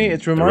reminds me?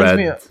 It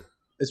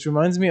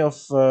reminds me of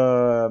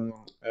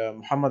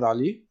Muhammad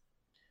Ali.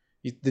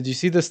 Did you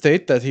see the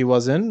state that he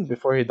was in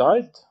before he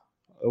died?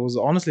 It was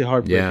honestly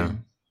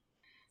heartbreaking.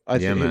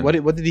 Man.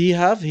 What did he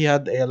have? He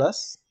had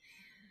ALS,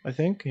 I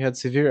think. He had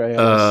severe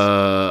ALS.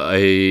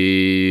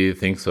 I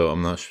think so.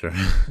 I'm not sure.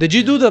 Did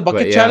you do the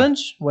bucket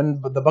challenge when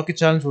the bucket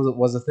challenge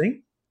was a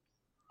thing?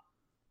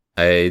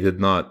 I did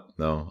not.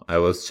 No, I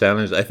was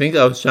challenged. I think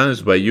I was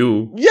challenged by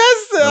you.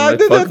 Yes, I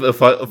did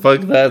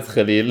fuck that,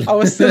 Khalil. I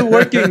was still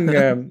working.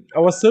 I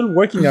was still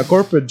working a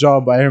corporate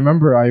job. I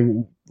remember I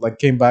like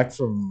came back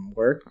from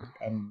work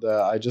and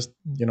I just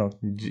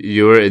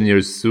you were in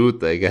your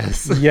suit, I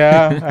guess.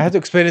 Yeah, I had to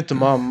explain it to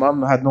mom.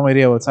 Mom had no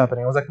idea what's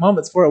happening. I was like, Mom,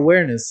 it's for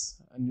awareness.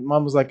 And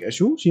mom was like,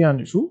 Shoo? She on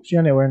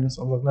awareness.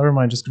 I was like, never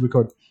mind, just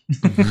record.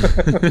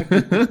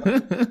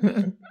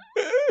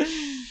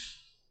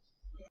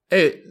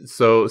 Hey,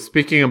 so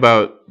speaking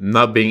about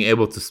not being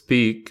able to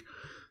speak,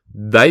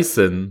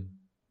 Dyson,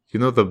 you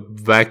know, the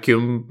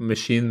vacuum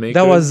machine maker?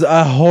 That was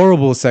a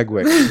horrible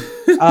segue.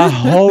 A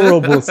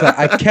horrible segue.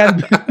 I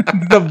can't...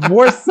 the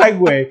worst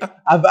segue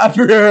I've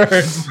ever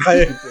heard.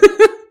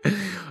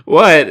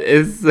 What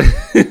is...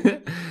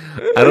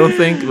 I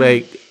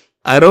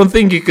don't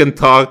think you can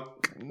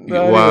talk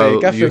while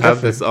you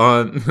have this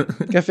on.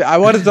 I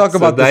want to talk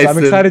about this. Dyson,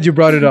 I'm excited you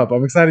brought it up.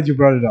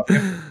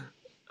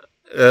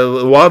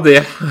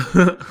 واضح.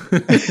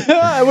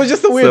 It was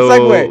just a weird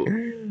segue.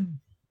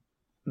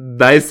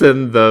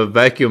 Dyson, the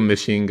vacuum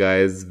machine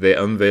guys, they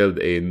unveiled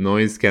a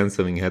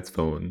noise-canceling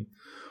headphone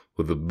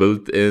with a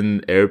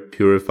built-in air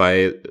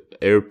purifying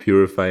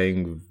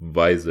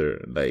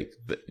visor. Like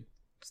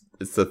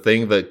it's a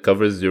thing that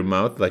covers your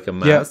mouth like a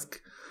mask,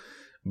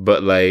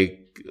 but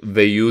like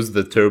they use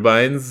the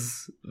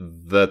turbines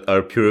that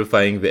are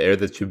purifying the air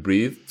that you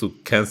breathe to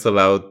cancel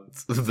out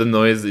the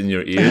noise in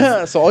your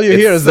ears. So all you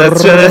hear is like,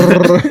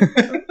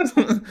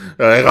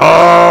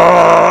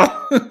 oh!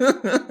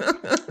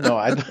 No,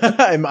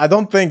 I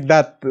don't think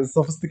that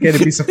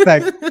sophisticated piece of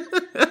tech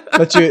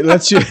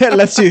lets you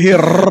hear.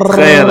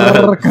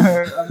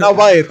 Now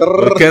bite.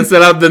 We'll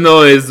cancel out the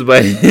noise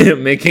by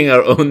making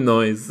our own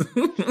noise.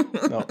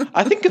 No,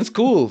 I think it's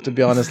cool, to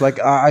be honest. Like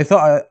I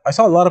thought I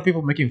saw a lot of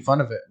people making fun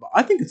of it, but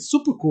I think it's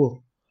super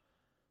cool.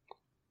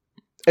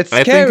 It's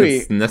scary. I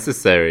think it's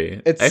necessary.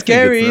 It's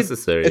scary.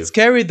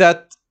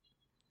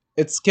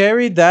 It's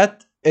scary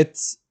that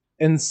it's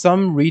in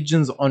some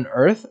regions on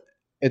Earth.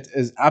 It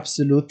is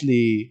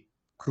absolutely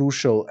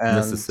crucial and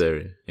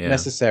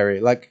necessary.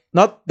 Like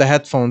not the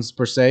headphones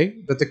per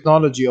se, the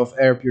technology of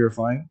air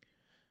purifying.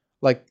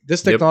 Like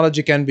this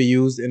technology can be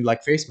used in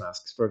like face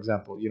masks, for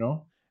example. You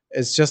know,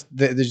 it's just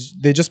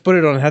they just put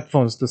it on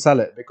headphones to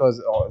sell it because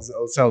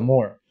it'll sell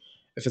more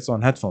if it's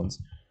on headphones.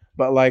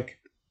 But like,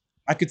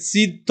 I could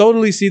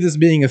totally see this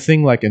being a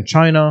thing like in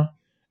China,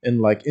 in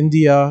like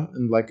India,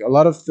 and like a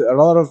lot of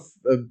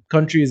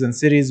countries and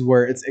cities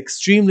where it's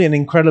extremely and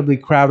incredibly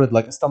crowded,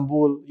 like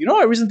Istanbul. You know,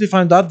 I recently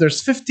found out there's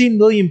 15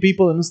 million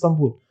people in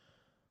Istanbul.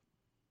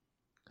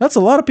 That's a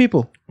lot of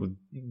people.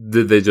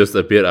 Did they just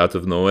appear out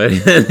of nowhere?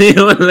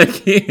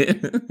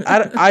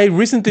 I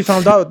recently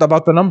found out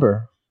about the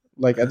number.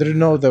 Like, I didn't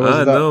know there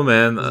was that. No,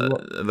 man.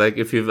 Like,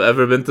 if you've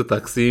ever been to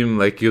Taksim,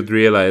 like, you'd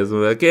realize,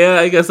 like, yeah,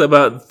 I guess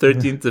about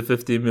 13 to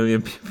 15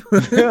 million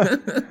people.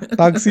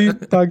 Taxi.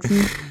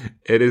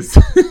 It is...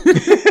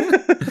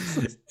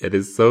 it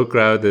is so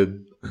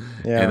crowded.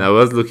 Yeah. And I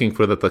was looking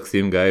for the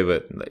Taksim guy,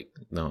 but, like,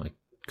 no, I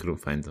couldn't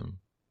find him.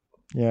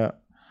 Yeah.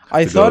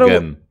 I thought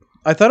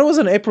it was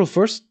an April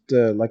 1st,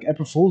 like,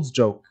 April Fool's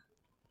joke.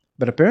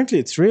 But apparently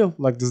it's real.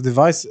 Like, this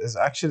device is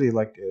actually,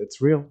 like,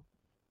 it's real.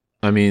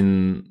 I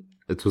mean...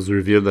 It was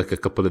revealed like a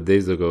couple of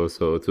days ago,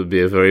 so it would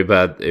be a very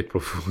bad April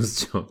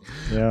Fool's joke.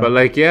 Yeah. But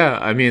like, yeah,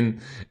 I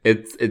mean,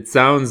 it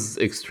sounds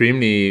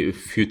extremely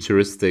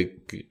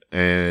futuristic,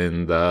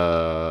 and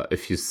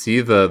if you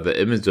see the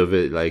image of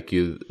it, like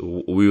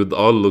we would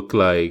all look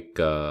like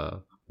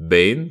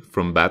Bane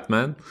from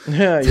Batman.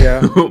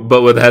 Yeah.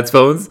 But with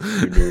headphones.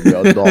 You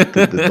knocked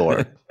at the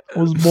door. I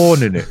was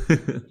born in it.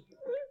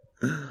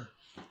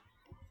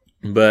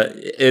 But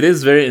it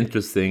is very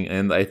interesting,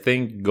 and I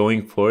think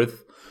going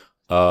forth.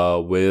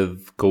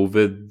 With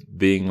COVID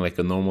being like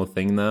a normal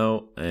thing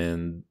now,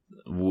 and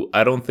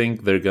I don't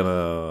think they're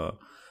gonna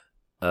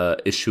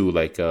issue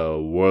like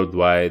a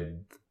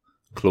worldwide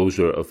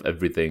closure of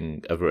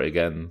everything ever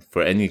again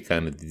for any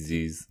kind of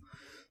disease.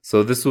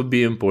 So this would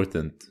be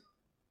important.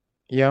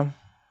 Yeah.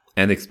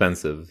 And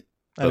expensive.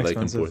 But like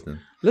important.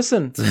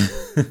 Listen,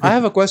 I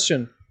have a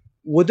question.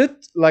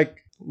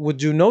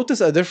 Would you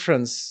notice a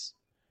difference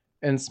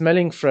in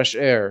smelling fresh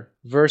air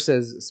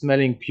versus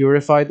smelling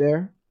purified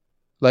air?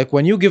 Like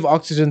when you give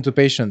oxygen to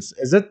patients,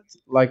 is it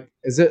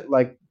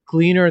like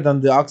cleaner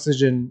than the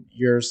oxygen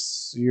you're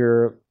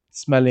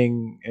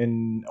smelling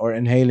in or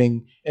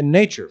inhaling in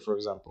nature, for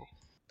example?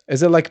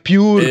 Is it like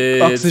pure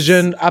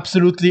oxygen,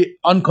 absolutely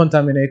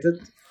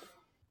uncontaminated?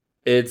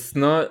 It's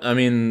not. I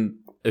mean,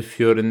 if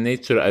you're in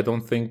nature, I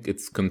don't think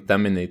it's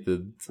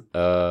contaminated.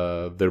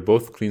 They're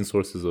both clean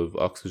sources of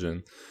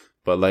oxygen,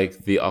 but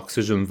like the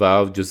oxygen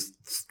valve just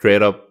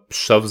straight up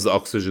shoves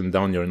oxygen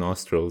down your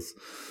nostrils.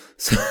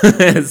 So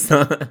it's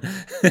not,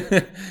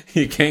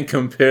 you can't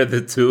compare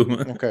the two.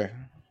 Okay.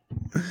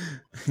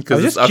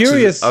 Because it's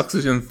curious.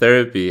 Oxygen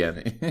therapy.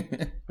 I'm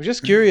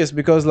just curious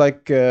because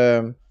like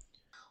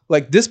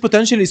this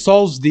potentially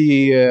solves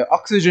the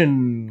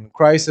oxygen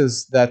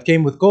crisis that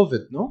came with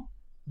COVID, no?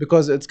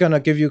 Because it's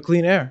gonna give you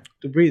clean air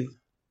to breathe.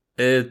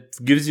 It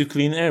gives you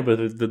clean air, but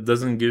it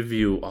doesn't give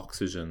you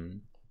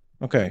oxygen.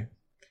 Okay.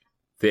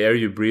 The air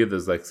you breathe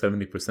is like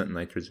 70%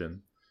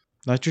 nitrogen.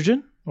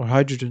 Nitrogen or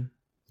hydrogen?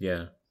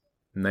 Yeah.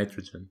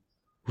 Nitrogen.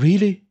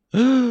 Really?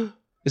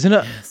 Isn't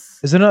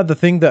that the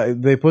thing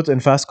that they put in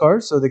fast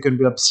cars so they can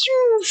be like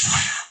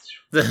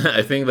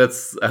I think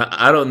that's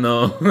I don't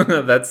know.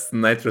 That's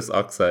nitrous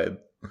oxide.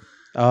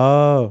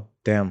 Oh,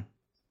 damn.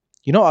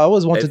 You know, I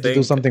always wanted to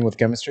do something with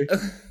chemistry.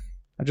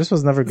 I just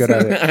was never good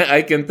at it.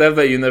 I can tell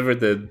that you never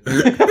did.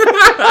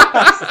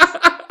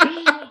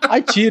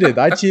 I cheated.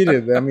 I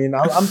mean,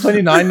 I'm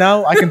 29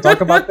 now. I can talk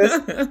about this.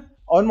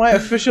 On my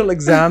official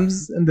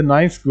exams in the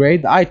 9th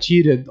grade, I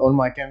cheated on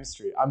my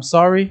chemistry. I'm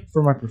sorry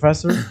for my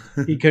professor.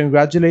 He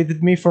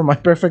congratulated me for my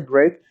perfect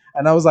grade.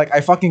 And I was like, I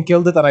fucking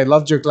killed it and I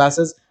loved your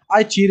classes.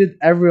 I cheated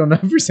on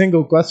every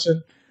single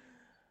question.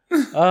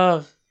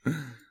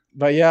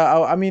 But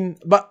yeah, I mean,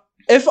 but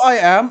if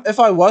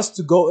I was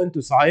to go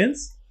into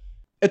science,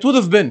 it would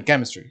have been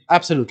chemistry.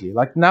 Absolutely.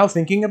 Like now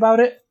thinking about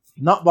it,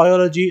 not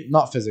biology,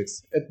 not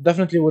physics. It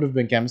definitely would have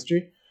been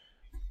chemistry.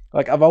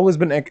 Like I've always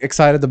been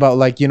excited about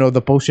like, you know,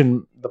 the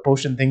potion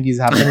thingies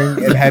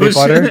happening in Harry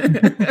Potter.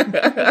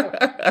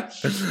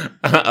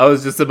 I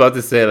was just about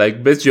to say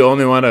like, bitch, you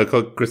only want to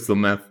cook crystal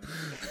meth.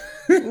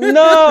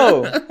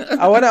 No,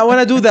 I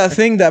want to do that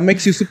thing that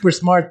makes you super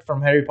smart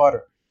from Harry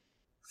Potter.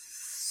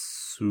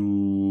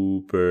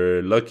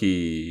 Super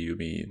lucky, you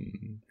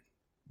mean?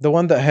 The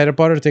one that Harry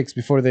Potter takes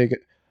before they get.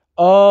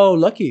 Oh,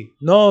 lucky.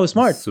 No,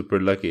 smart.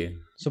 Super lucky.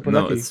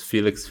 No, it's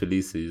Felix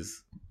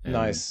Felicis.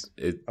 Nice.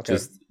 It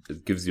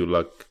gives you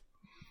luck.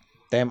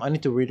 Damn, I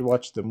need to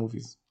rewatch the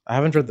movies. I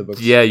haven't read the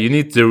books. Yeah, you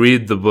need to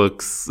read the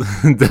books.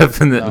 No,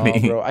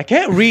 Definitely. bro. I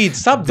can't read.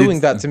 Stop doing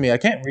that to me. I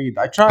can't read.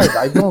 I tried.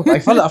 I don't. I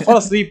fall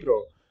asleep, bro.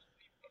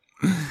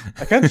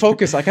 I can't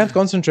focus. I can't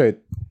concentrate.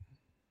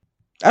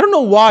 I don't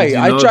know why. Did you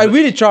I know try. I that-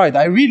 really tried.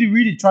 I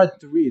really tried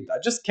to read. I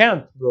just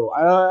can't, bro.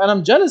 And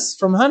I'm jealous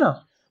from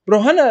Hannah.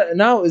 Bro, Hannah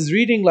now is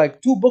reading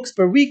like 2 books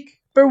per week.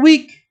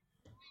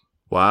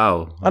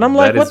 Wow. And I'm That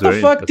like, is what the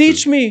very fuck? impressive.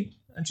 Teach me.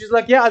 And she's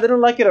like, yeah, I didn't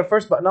like it at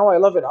first, but now I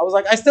love it. I was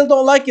like, I still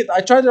don't like it.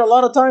 I tried it a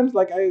lot of times.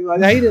 Like, I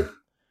hate it.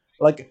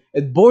 Like,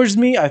 it bores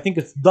me. I think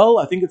it's dull.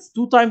 I think it's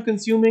too time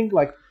consuming.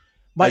 Like,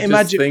 I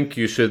just think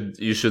you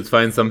should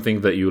find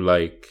something that you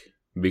like,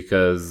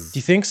 because Do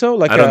you think so?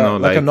 Like I don't know,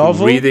 like a like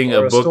novel reading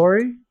or a book,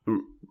 story?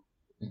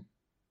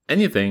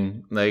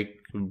 anything, like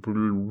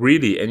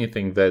really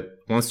anything that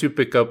once you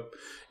pick up,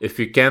 if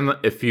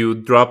you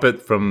drop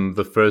it from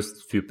the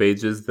first few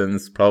pages, then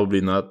it's probably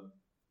not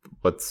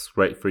what's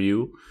right for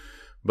you.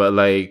 But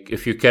like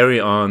if you carry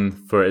on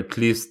for at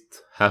least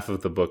half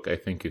of the book, I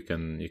think you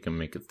can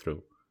make it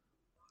through.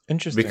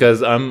 Interesting.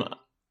 Because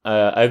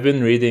I've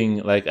been reading,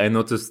 like I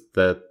noticed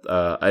that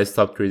I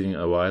stopped reading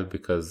a while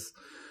because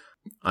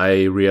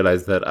I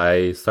realized that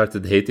I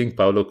started hating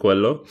Paulo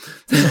Coelho.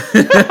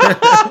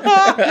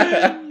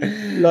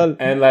 Lol.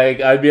 And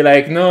like I'd be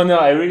like, no,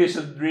 I really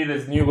should read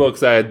his new book.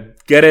 So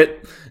I'd get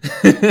it.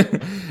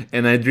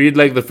 And I'd read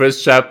like the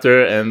first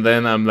chapter, and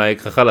then I'm like,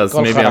 khalas,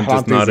 maybe I'm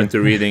just not into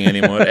reading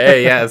anymore.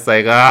 Hey, yeah, it's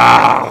like,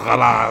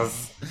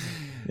 khalas.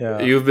 Yeah.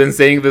 You've been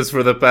saying this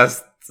for the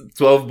past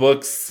 12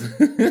 books.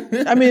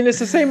 I mean, it's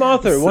the same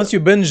author. Once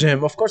you binge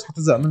him, of course,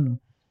 هتزهق منه.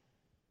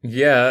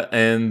 Yeah,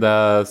 and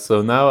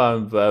so now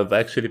I've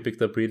actually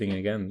picked up reading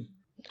again.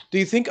 Do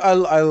you think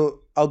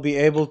I'll be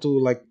able to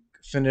like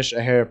finish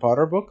a Harry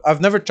Potter book? I've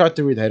never tried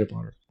to read Harry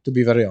Potter, to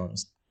be very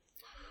honest.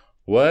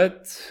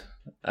 What?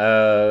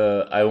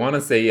 I want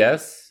to say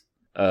yes,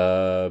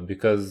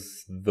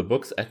 because the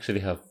books actually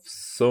have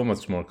so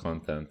much more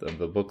content, and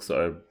the books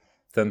are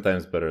 10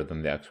 times better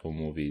than the actual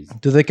movies.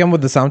 Do they come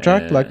with the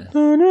soundtrack? Like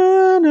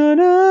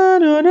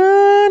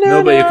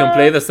no, but you can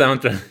play the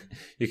soundtrack.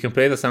 You can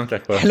play the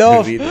soundtrack while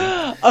Hello. you're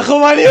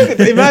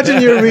Imagine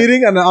reading. you're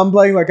reading and I'm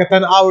playing like a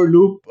 10-hour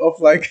loop of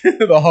like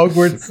the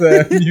Hogwarts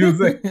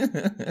music.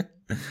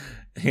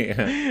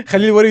 Yeah.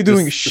 Khalil, what are you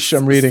doing? Just Shh,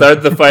 I'm reading.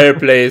 Start the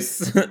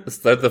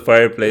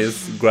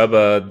fireplace. Grab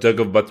a jug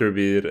of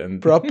butterbeer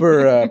and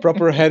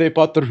Proper Harry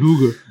Potter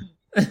hygge.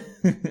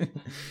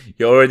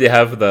 You already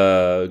have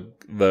the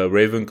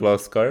Ravenclaw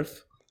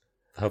scarf.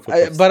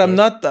 But I'm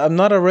not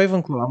a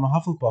Ravenclaw. I'm a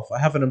Hufflepuff. I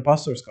have an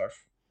imposter scarf.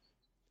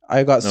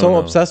 I got so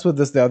obsessed with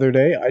this the other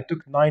day. I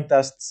took 9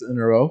 tests in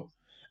a row,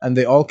 and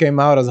they all came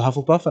out as a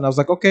Hufflepuff. And I was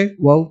like, okay,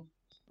 well,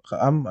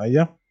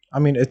 yeah. I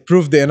mean, it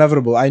proved the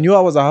inevitable. I knew I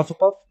was a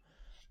Hufflepuff,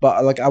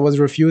 but like I was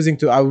refusing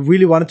to. I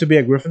really wanted to be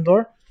a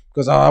Gryffindor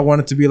because I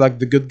wanted to be like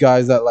the good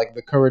guys, that like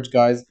the courage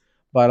guys.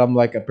 But I'm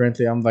like,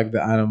 apparently, I'm like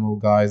the animal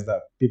guys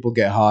that people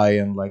get high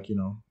and like, you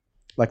know,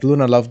 like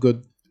Luna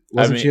Lovegood.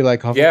 Wasn't she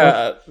like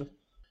Hufflepuff?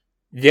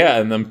 Yeah,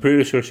 and I'm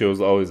pretty sure she was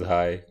always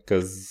high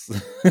because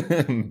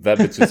that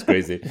bitch is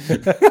crazy.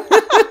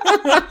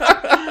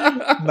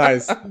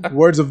 Nice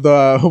words of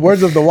the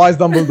wise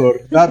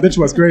Dumbledore. That bitch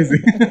was crazy.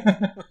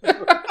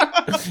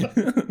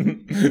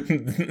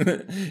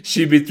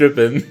 She be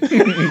tripping,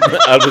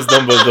 Albus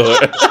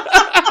Dumbledore.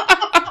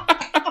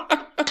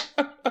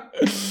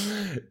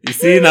 You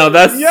see, now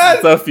that's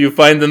stuff you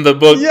find in the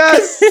book.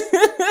 Yes.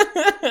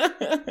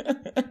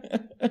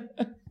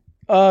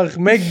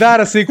 Make that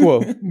a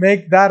sequel.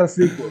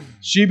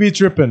 She be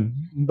tripping.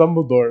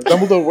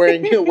 Dumbledore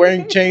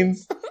wearing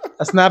chains,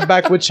 a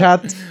snapback witch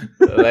hat,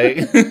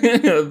 like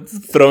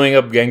throwing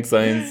up gang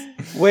signs.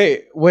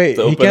 Wait. To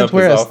He open can't up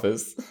wear his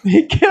office.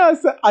 He can't.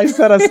 I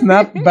said a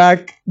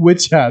snapback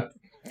witch hat.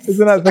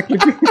 Isn't that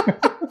technically?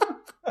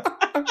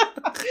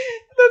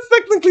 That's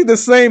technically the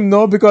same,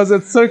 no? Because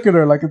it's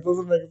circular. Like it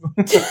doesn't make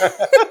sense.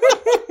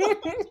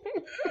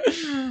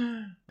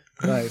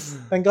 Nice.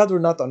 Thank God we're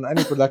not on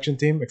any production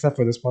team except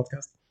for this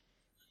podcast.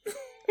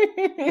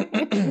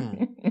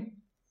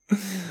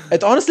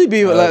 It honestly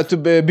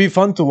be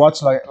fun to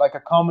watch like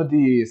a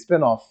comedy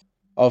spin-off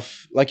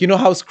of like, you know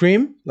how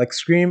Scream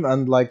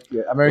and like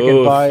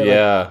American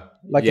Pie,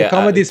 like a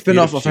comedy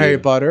spin-off of Harry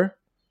Potter.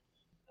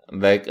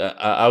 Like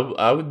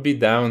I would be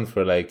down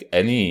for like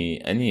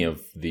any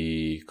of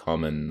the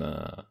common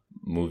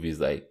movies,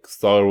 like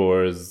Star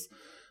Wars,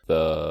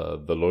 the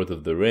Lord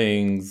of the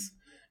Rings,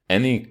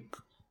 any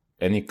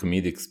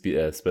comedic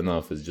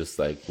spin-off is just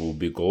like will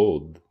be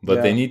gold,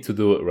 but they need to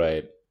do it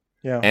right.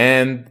 Yeah,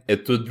 and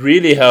it would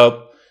really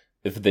help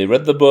if they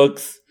read the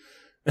books.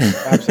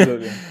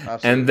 Absolutely.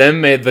 And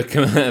then made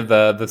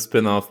the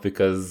spin-off,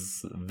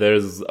 because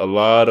there's a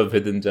lot of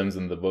hidden gems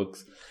in the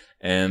books,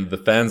 and the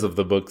fans of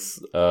the books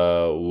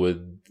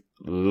would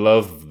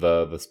love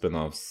the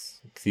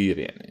spin-offs كثير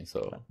يعني.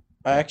 So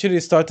I actually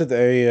started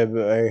a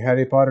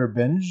Harry Potter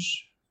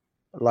binge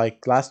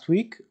like last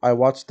week. I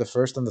watched the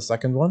first and the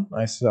second one.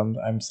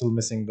 I'm still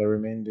missing the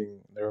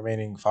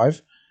remaining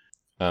 5.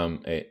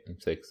 8 and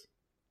 6.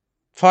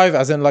 5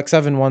 as in like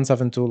 7-1,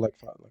 7-2, like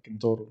 5, like in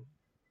total.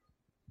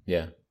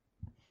 Yeah.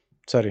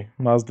 Sorry,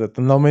 ما قصدي.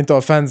 No mean to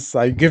offense.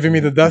 You're giving me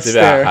the death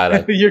انتبه على stare.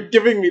 حالك. You're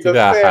giving me the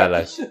انتبه على stare.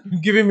 حالك.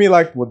 You're giving me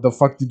like, what the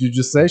fuck did you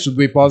just say? Should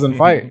we pause and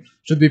fight?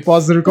 Should we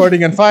pause the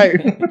recording and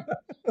fight?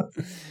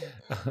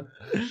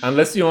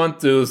 Unless you want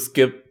to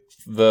skip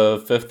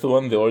the fifth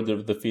one, The Order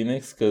of the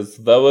Phoenix, because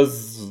that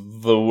was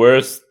the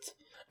worst.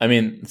 I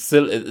mean,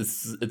 still,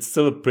 it's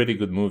still a pretty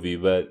good movie,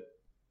 but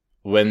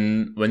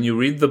when you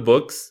read the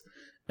books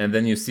and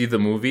then you see the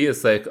movie,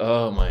 it's like,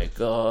 oh my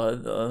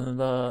god,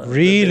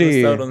 Really?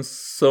 they missed out on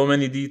so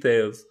many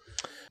details.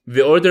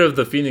 The Order of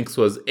the Phoenix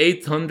was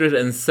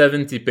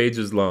 870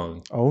 pages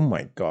long. Oh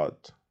my god.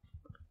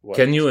 What?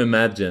 Can you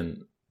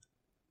imagine?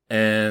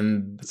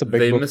 And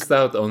they book. missed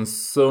out on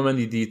so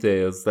many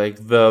details. Like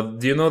do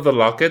you know the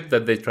locket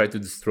that they tried to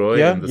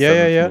destroy in the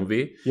seventh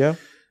movie? Yeah.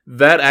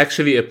 That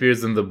actually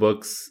appears in the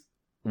books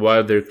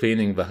while they're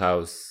cleaning the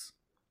house.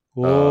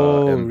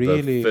 Oh, in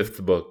really? The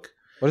fifth book.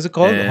 What is it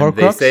called? And Horcrux?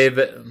 they say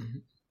that,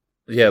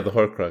 yeah, the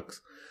Horcrux.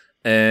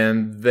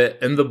 And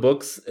in the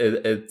books,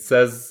 it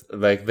says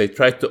like they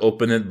tried to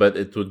open it, but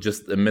it would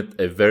just emit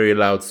a very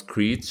loud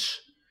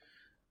screech,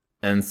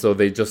 and so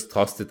they just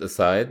tossed it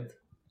aside.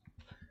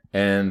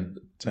 And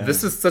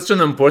this is such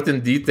an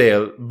important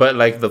detail, but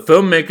like the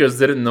filmmakers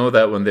didn't know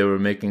that when they were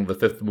making the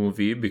fifth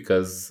movie,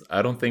 because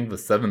I don't think the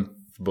seventh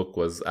book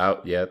was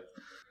out yet.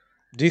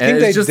 Do you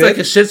think it's just like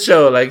a shit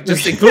show? Like,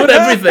 just include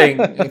everything.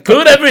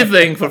 Include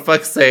everything, for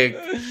fuck's sake.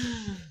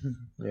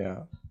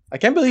 Yeah. I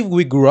can't believe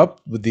we grew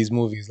up with these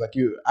movies. Like,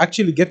 you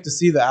actually get to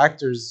see the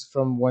actors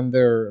from when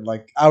they're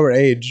like our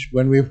age,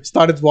 when we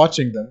started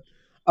watching them,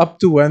 up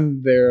to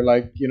when they're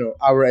like,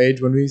 our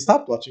age when we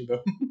stopped watching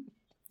them.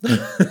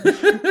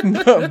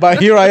 But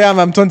here I am.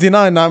 I'm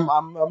 29.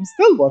 I'm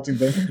still watching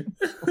them.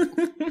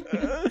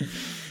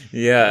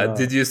 Yeah.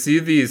 Did you see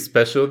the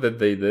special that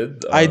they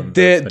did? I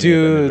did,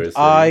 dude.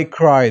 I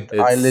cried.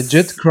 I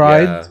legit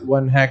cried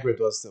when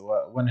Hagrid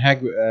when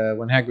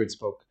Hagrid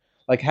spoke.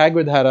 Like,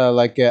 Hagrid had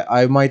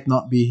I might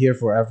not be here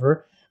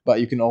forever,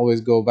 but you can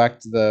always go back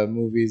to the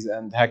movies,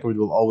 and Hagrid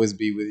will always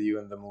be with you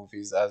in the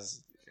movies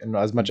as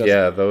much as.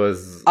 Yeah, that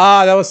was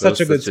such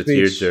a good speech.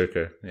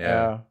 Tearjerker.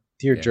 Yeah,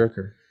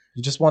 tearjerker.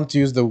 You just want to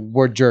use the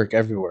word jerk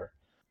everywhere.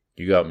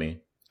 You got me,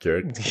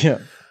 jerk. Yeah.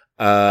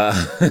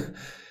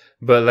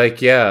 But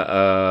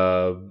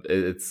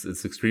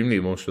it's extremely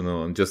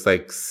emotional, and just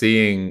like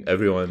seeing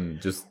everyone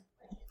just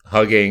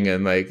hugging,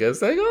 and like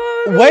it's like,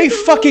 way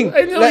fucking.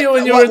 I knew you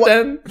when you were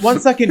 10. 1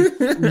 second.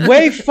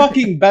 Way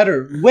fucking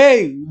better.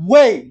 Way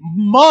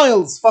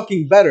miles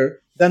fucking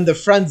better than the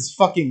Friends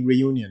fucking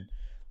reunion.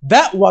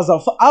 That was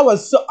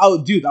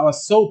dude, I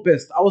was so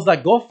pissed. I was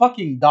like, go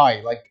fucking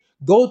die. Like,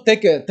 go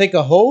take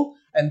a hole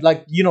and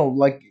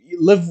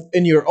live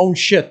in your own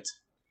shit.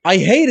 I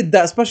hated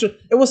that, especially.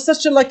 It was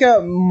such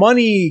a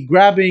money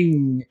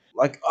grabbing.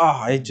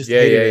 I just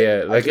hated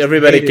it. Like,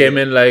 everybody came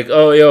in like,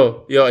 oh,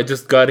 yo, I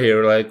just got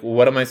here. Like,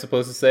 what am I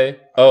supposed to say?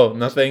 Oh,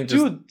 nothing.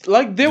 Dude,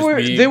 like they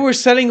were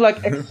selling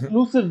like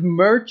exclusive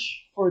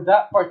merch for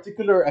that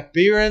particular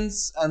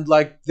appearance, and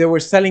like they were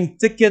selling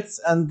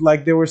tickets, and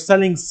like they were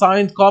selling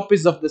signed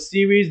copies of the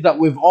series that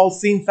we've all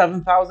seen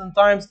 7,000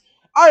 times.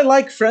 I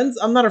like Friends.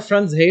 I'm not a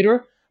Friends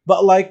hater,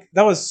 but like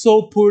that was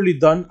so poorly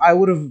done. I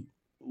would have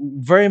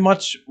very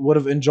much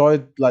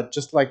enjoyed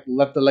just let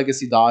the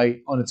legacy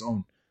die on its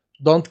own.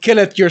 Don't kill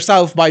it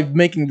yourself by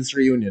making this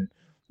reunion,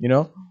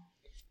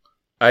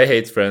 I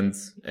hate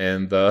Friends,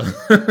 and I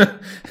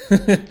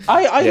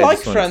like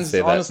Friends,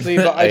 honestly,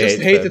 but I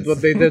just hated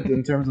what they did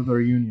in terms of the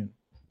reunion.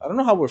 I don't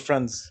know how we're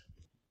friends.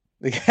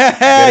 Like,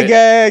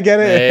 get it.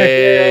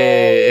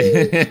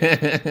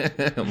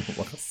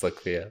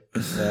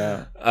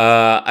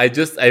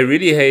 I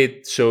really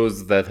hate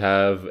shows that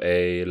have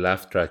a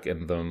laugh track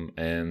in them,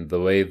 and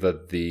the way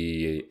that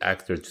the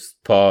actor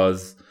just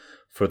pause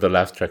for the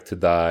laugh track to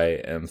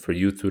die, and for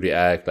you to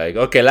react like,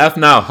 okay, laugh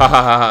now, ha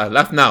ha ha,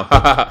 laugh now,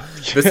 ha ha ha.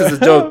 This is a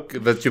joke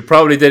that you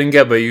probably didn't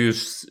get, but you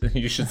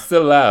should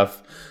still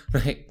laugh.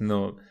 Like,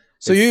 no.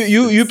 So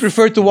you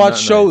prefer to watch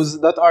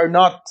shows that are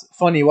not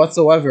funny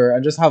whatsoever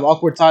and just have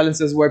awkward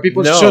silences where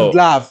people should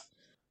laugh?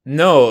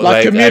 No,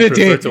 like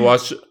Community. I prefer to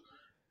watch.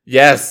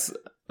 Yes,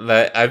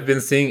 like I've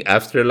been seeing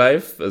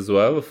Afterlife as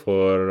well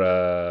for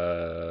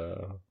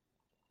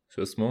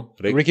شو اسمه?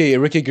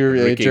 Ricky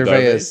Gervais. Ricky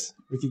Gervais.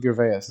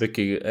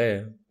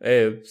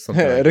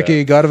 Something like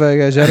Ricky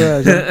Gervais.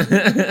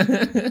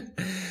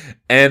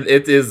 And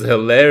it is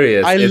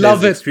hilarious. I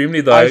love it.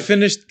 Extremely dark.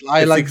 Binged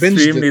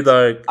extremely it.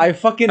 dark. I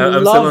fucking I'm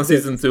loved still on it.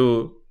 season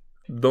 2.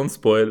 Don't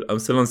spoil. I'm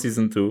still on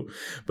season 2.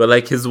 But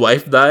like, his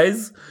wife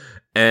dies,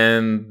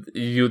 and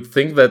you'd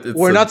think that it's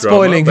We're not drama,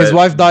 spoiling. His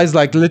wife dies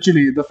like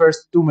literally the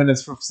first 2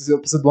 minutes from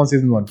episode 1,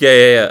 season 1.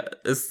 Yeah.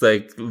 It's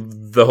like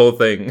the whole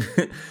thing.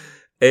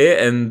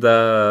 And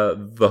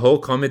the whole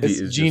comedy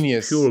is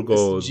genius. Just pure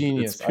gold. It's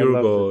genius. It's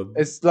pure gold.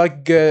 It's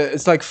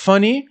like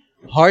funny,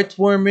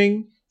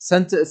 heartwarming.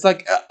 It's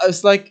like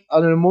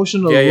an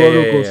emotional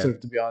roller coaster,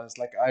 to be honest.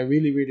 Like, I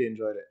really, really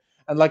enjoyed it,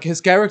 and like his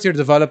character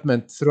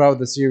development throughout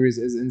the series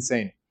is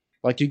insane.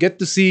 Like you get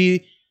to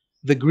see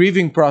the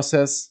grieving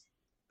process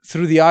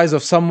through the eyes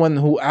of someone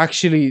who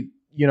actually,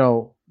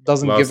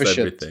 doesn't Lost give a shit.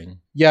 everything.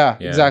 Yeah,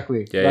 Yeah.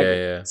 exactly. Yeah, like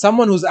yeah.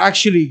 someone who's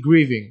actually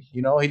grieving.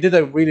 He did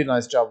a really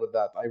nice job with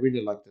that. I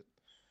really liked it.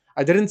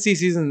 I didn't see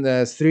season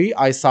 3.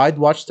 I side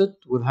watched it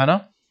with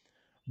Hannah,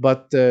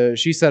 but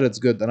she said it's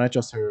good, and I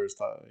trust her.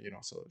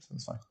 So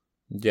it's fine.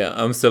 Yeah,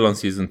 I'm still on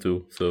season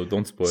 2, so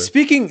don't spoil.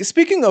 Speaking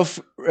of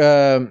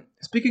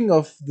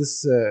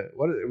this,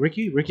 what is it?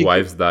 Ricky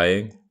Wives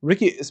dying.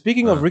 Ricky.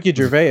 Speaking of Ricky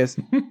Gervais,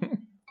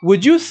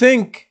 would you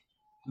think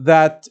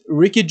that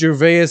Ricky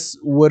Gervais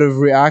would have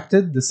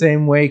reacted the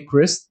same way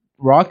Chris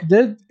Rock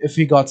did if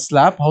he got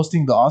slapped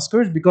hosting the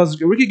Oscars? Because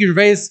Ricky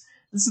Gervais,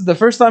 this is the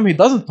first time he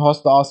doesn't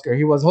host the Oscar.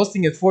 He was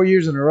hosting it 4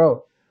 years in a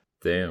row.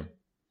 Damn.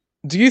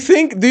 Do you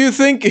think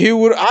he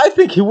would? I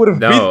think he would have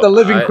beat the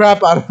living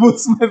crap out of Will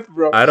Smith,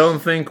 bro. I don't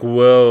think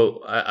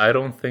Will. I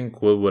don't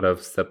think Will would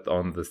have stepped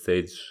on the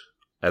stage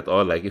at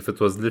all. Like if it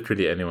was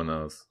literally anyone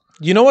else.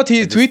 You know what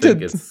he tweeted?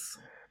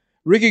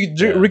 Ricky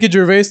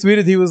Gervais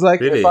tweeted. He was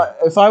like, Really?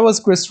 if I was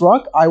Chris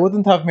Rock, I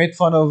wouldn't have made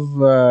fun of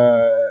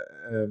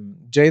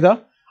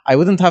Jada. I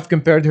wouldn't have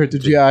compared her to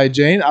G.I.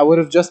 Jane. I would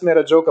have just made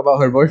a joke about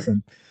her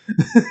boyfriend.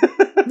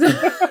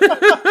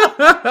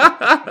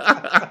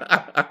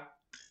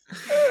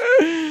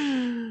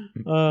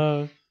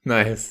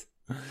 Nice,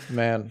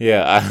 man.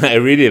 Yeah, I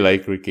really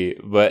like Ricky,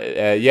 but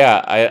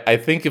I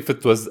think if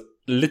it was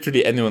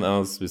literally anyone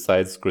else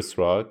besides Chris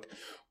Rock,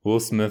 Will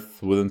Smith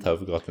wouldn't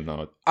have gotten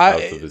out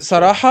of his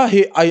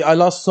Saraha, I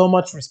lost so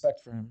much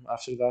respect for him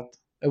after that.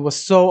 It was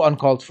so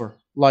uncalled for.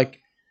 Like,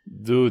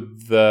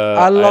 dude,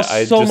 I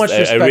lost so much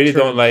respect. I really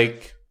don't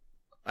like.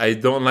 I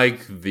don't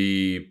like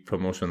the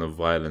promotion of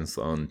violence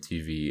on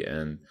TV,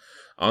 and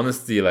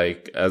honestly,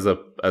 like as a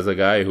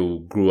guy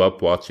who grew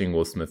up watching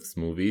Will Smith's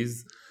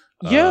movies,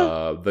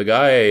 the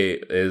guy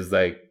is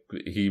like,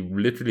 he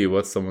literally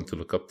was someone to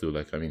look up to.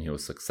 Like, I mean, he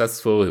was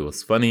successful, he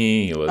was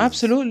funny, he was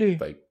absolutely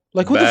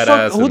like who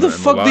the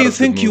fuck do you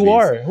think you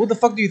are? Who the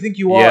fuck do you think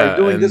you are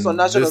doing this on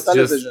national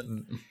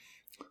television?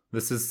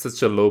 This is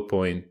such a low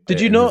point in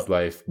his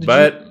life.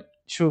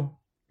 True.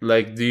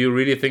 Like, do you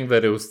really think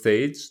that it was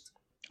staged?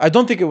 I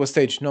don't think it was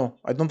staged. No,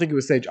 I don't think it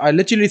was staged. I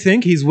literally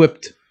think he's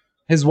whipped.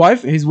 His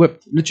wife, he's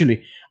whipped,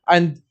 literally.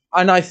 And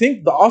I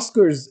think the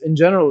Oscars in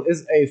general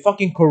is a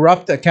fucking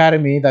corrupt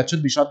academy that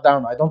should be shut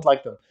down. I don't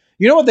like them.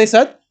 You know what they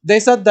said?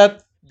 They said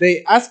that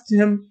they asked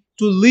him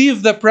to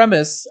leave the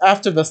premise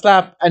after the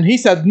slap, and he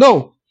said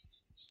no.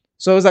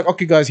 So I was like,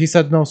 okay, guys, he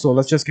said no, so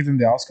let's just give him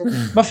the Oscar.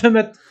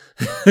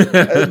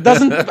 It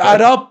doesn't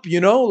add up,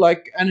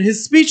 like, and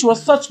his speech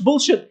was such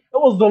bullshit. It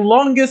was the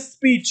longest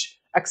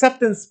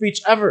acceptance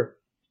speech ever.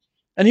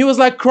 And he was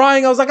like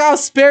crying. I was like,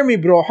 spare me,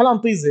 bro.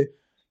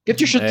 Get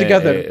your shit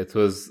together. It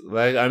was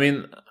like, I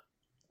mean,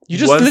 you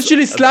just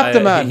literally slapped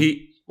the man.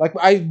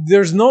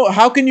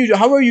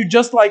 How are you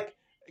just like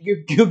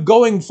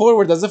going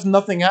forward as if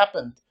nothing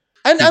happened?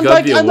 And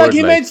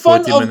he made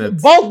fun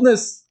of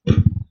baldness.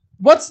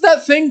 What's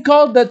that thing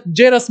called that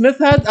Jada Smith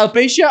had?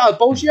 Alopecia?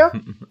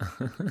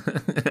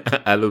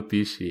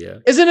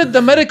 Alopecia. Isn't it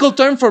the medical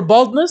term for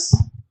baldness?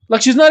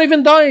 Like, she's not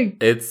even dying.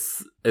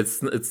 It's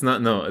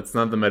not. No, it's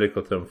not the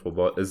medical term for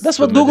baldness. That's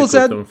what Google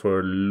said. Term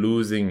for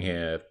losing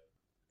hair.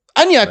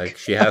 Anyak. Like,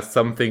 she has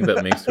something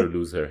that makes her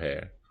lose her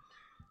hair.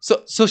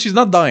 So she's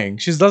not dying.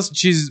 She's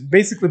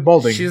basically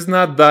balding. She's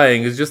not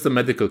dying. It's just a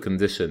medical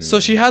condition. So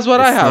she has what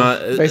I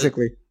have,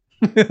 basically.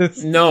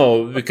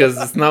 No, because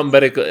it's not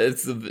medical.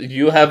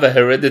 You have a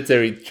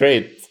hereditary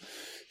trait.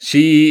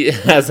 She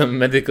has a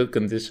medical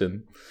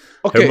condition.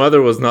 Okay. Her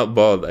mother was not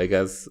bald, I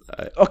guess.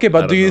 Okay,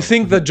 but do you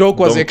think the joke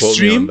was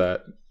extreme?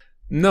 That.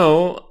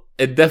 No,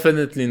 it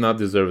definitely not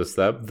deserves a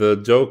slap. The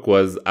joke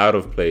was out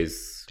of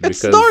place.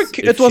 It's dark.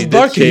 It was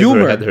dark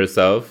humor. Her head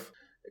herself.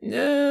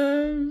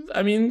 Yeah,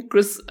 I mean,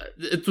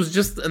 it was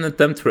just an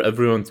attempt for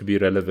everyone to be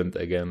relevant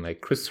again.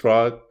 Like Chris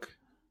Rock,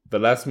 the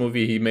last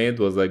movie he made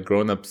was like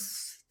Grown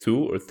Ups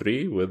 2 or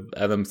 3 with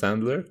Adam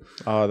Sandler.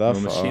 Oh, that's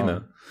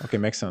Machina. Okay,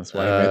 makes sense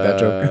why you made that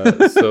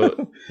joke.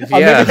 So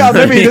yeah,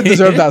 maybe he did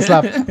deserve that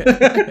slap.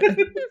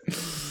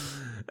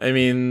 I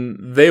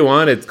mean, they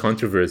wanted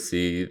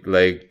controversy,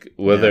 like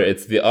whether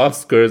it's the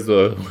Oscars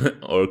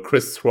or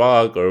Chris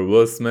Rock or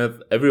Will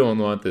Smith. Everyone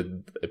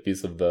wanted a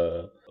piece of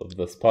the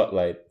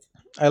spotlight.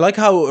 I like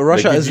how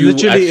Russia is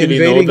literally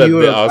invading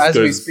Europe as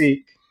we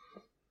speak.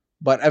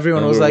 But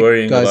everyone was like,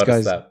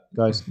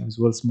 guys,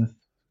 Will Smith.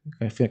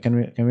 Okay,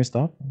 can we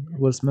stop?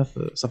 Will Smith,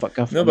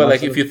 no, but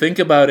like if you think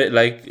about it,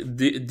 like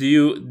did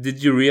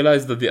you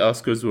realize that the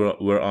Oscars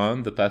were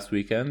on the past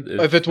weekend?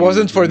 If it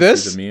wasn't for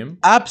this,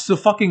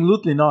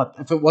 absolutely not.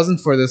 If it wasn't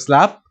for the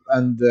slap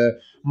and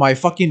my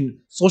fucking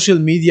social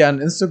media and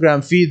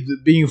Instagram feed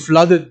being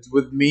flooded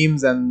with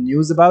memes and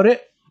news about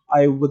it,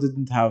 I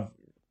wouldn't have.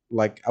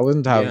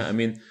 Yeah, I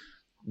mean,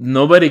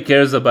 nobody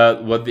cares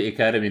about what the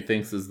Academy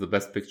thinks is the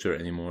best picture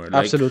anymore.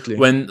 Like, absolutely.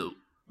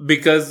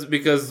 Because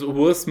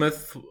Will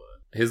Smith,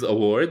 his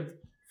award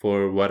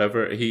for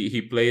whatever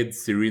he played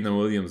Serena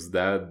Williams'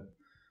 dad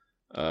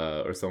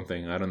or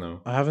something. I don't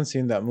know. I haven't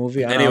seen that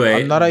movie. And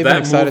Anyway, I'm not even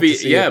excited movie, to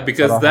see it.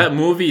 because that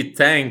movie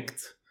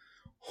tanked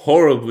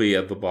horribly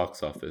at the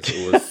box office.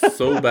 It was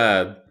so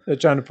bad. They're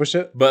trying to push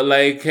it. But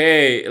like,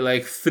 hey,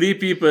 like 3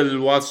 people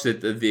watched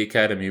it at the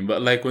Academy.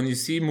 But like when you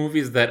see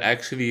movies that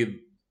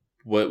actually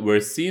were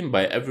seen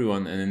by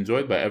everyone and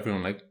enjoyed by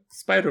everyone, like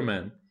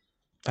Spider-Man.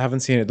 I haven't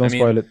seen it. Don't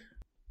spoil it.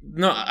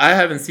 No, I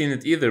haven't seen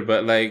it either.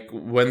 But like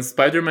when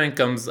Spider-Man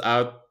comes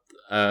out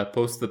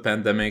post the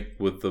pandemic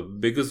with the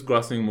biggest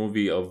grossing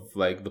movie of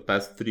like the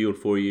past 3 or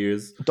 4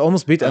 years, It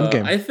almost beat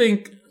Endgame. I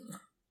think,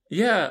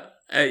 yeah.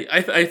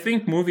 I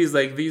think movies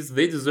like these,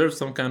 they deserve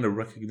some kind of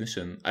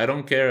recognition. I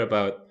don't care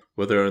about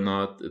whether or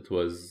not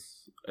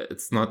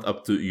it's not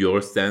up to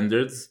your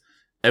standards.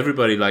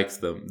 Everybody likes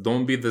them.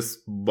 Don't be this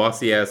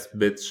bossy ass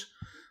bitch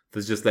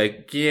that's just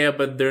like, yeah,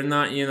 but they're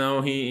not,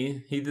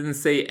 he didn't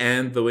say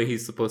and the way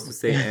he's supposed to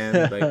say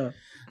and. Like,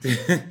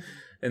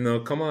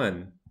 come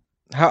on.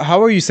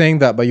 How are you saying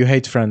that, but you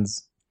hate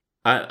Friends?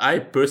 I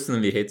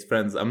personally hate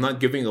Friends. I'm not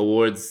giving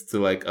awards to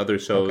like other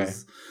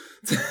shows.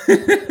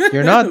 Okay.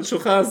 You're not? شو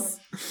خاص.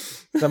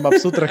 The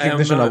Mabsut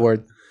Recognition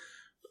Award.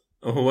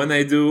 When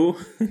I do,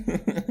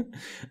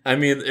 I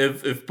mean,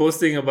 if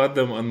posting about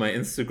them on my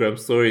Instagram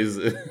stories,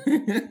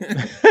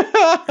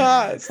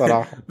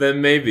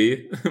 then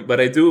maybe. But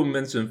I do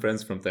mention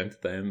Friends from time to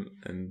time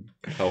and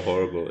how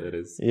horrible it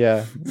is.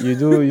 Yeah, you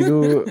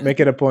do make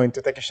it a point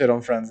to take a shit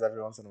on Friends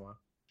every once in a while.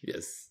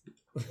 Yes.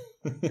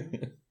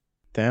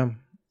 Damn,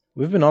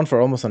 we've been on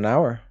for almost an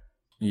hour.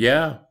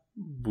 Yeah.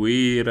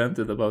 We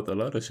ranted about a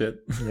lot of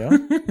shit. Yeah.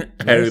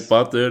 Harry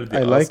Potter,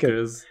 the like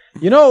Oscars.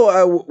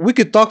 It. We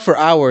could talk for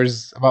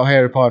hours about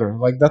Harry Potter.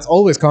 Like, that's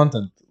always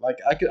content. Like,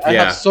 I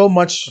have so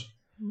much.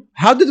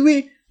 How did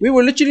we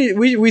were literally,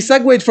 we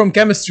segued from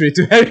chemistry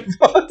to Harry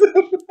Potter.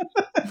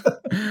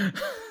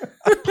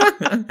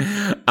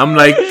 I'm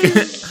like,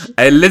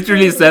 I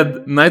literally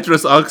said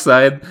nitrous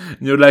oxide.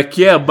 And you're like,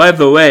 yeah, by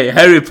the way,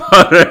 Harry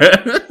Potter.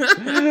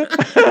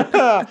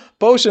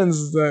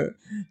 Potions.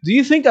 Do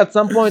you think at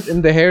some point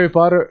in the Harry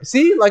Potter...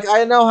 See, like I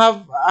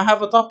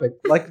have a topic.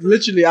 Like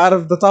literally out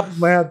of the top of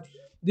my head.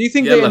 Do you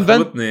think do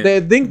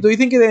you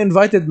think they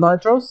invited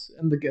Nitros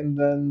in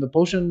the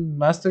potion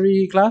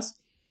mastery class?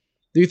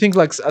 Do you think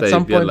like at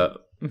some point...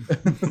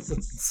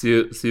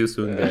 see you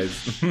soon, guys.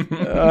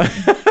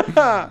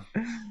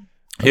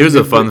 Here's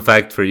a fun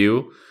fact for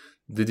you.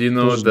 Did you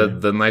know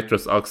that the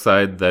nitrous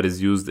oxide that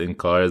is used in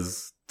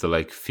cars to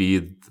like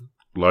feed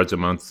large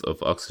amounts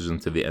of oxygen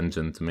to the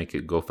engine to make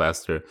it go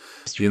faster,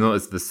 you know,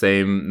 it's the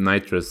same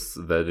nitrous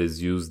that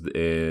is used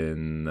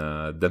in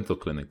dental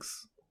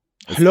clinics.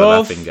 It's the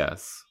laughing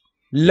gas.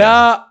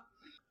 Yeah.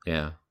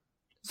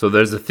 So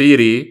there's a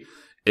theory,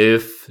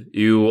 if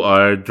you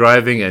are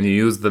driving and you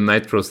use the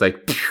nitrous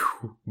like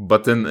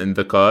button in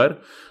the car,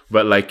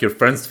 but like your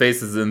friend's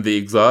face is in the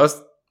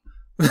exhaust,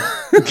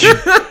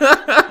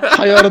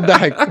 حيار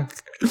الضحك.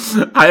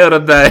 حيار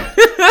الضحك.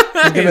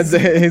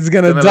 He's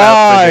gonna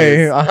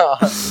die.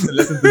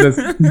 Listen to this.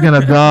 He's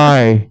gonna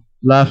die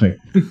laughing.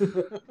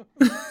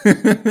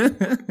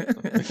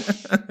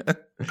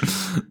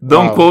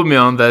 Don't quote me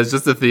on that. It's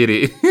just a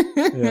theory.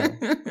 Yeah.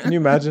 Can you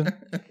imagine?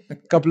 A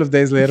couple of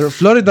days later,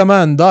 Florida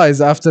man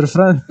dies after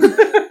friend.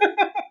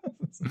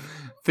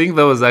 I think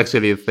that was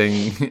actually a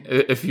thing.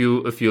 If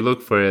you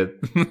look for it,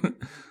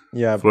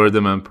 yeah,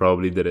 Florida man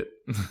probably did it.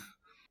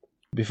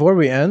 Before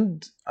we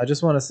end, I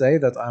just want to say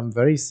that I'm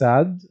very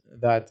sad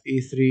that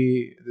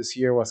E3 this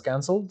year was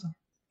cancelled.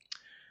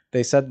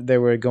 They said they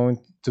were going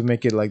to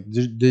make it like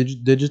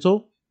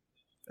digital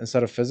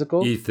instead of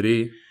physical.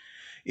 E3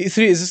 is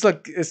just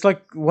like, it's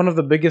like one of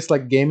the biggest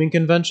like gaming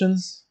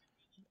conventions.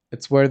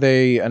 It's where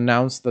they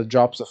announce the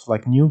drops of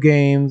like new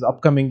games,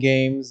 upcoming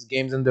games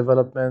in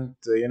development,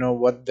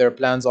 what their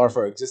plans are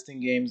for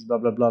existing games, blah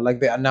blah blah. Like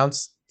they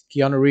announced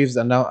Keanu Reeves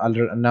and now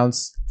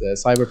announced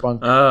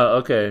Cyberpunk.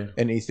 Okay.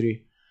 In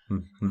E3.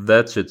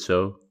 That shit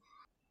show.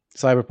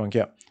 Cyberpunk,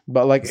 yeah.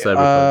 But like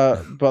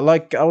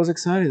I was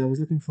excited. I was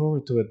looking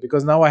forward to it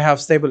because now I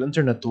have stable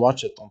internet to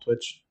watch it on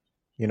Twitch.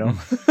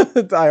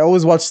 I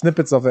always watch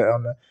snippets of it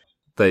on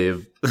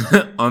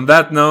On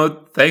that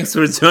note, thanks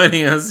for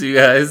joining us, you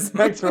guys.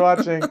 Thanks for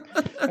watching.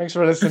 Thanks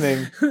for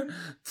listening.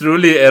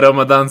 Truly a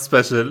Ramadan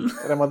special.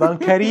 Ramadan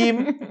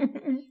Kareem,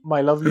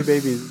 my lovely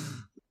babies.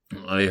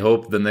 I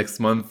hope the next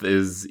month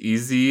is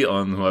easy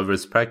on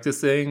whoever's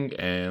practicing,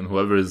 and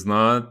whoever is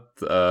not,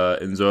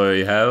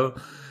 enjoy hell.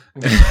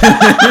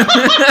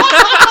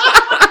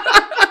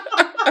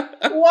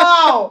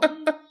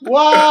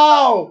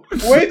 Wow!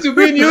 Way to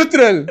be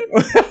neutral.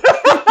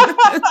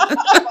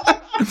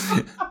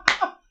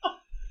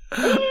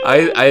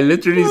 I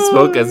literally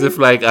spoke as if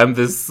like I'm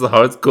this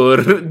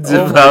hardcore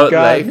devout.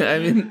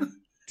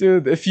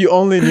 Dude, if you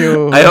only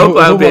knew. I hope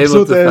I'll be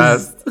able to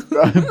fast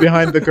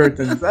behind the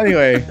curtains.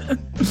 Anyway,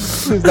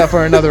 leave that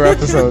for another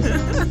episode.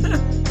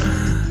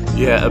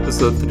 Yeah,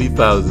 episode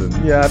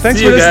 3000. Yeah,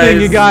 thanks for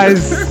listening, you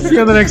guys. See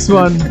you on the next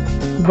one.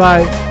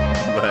 Bye.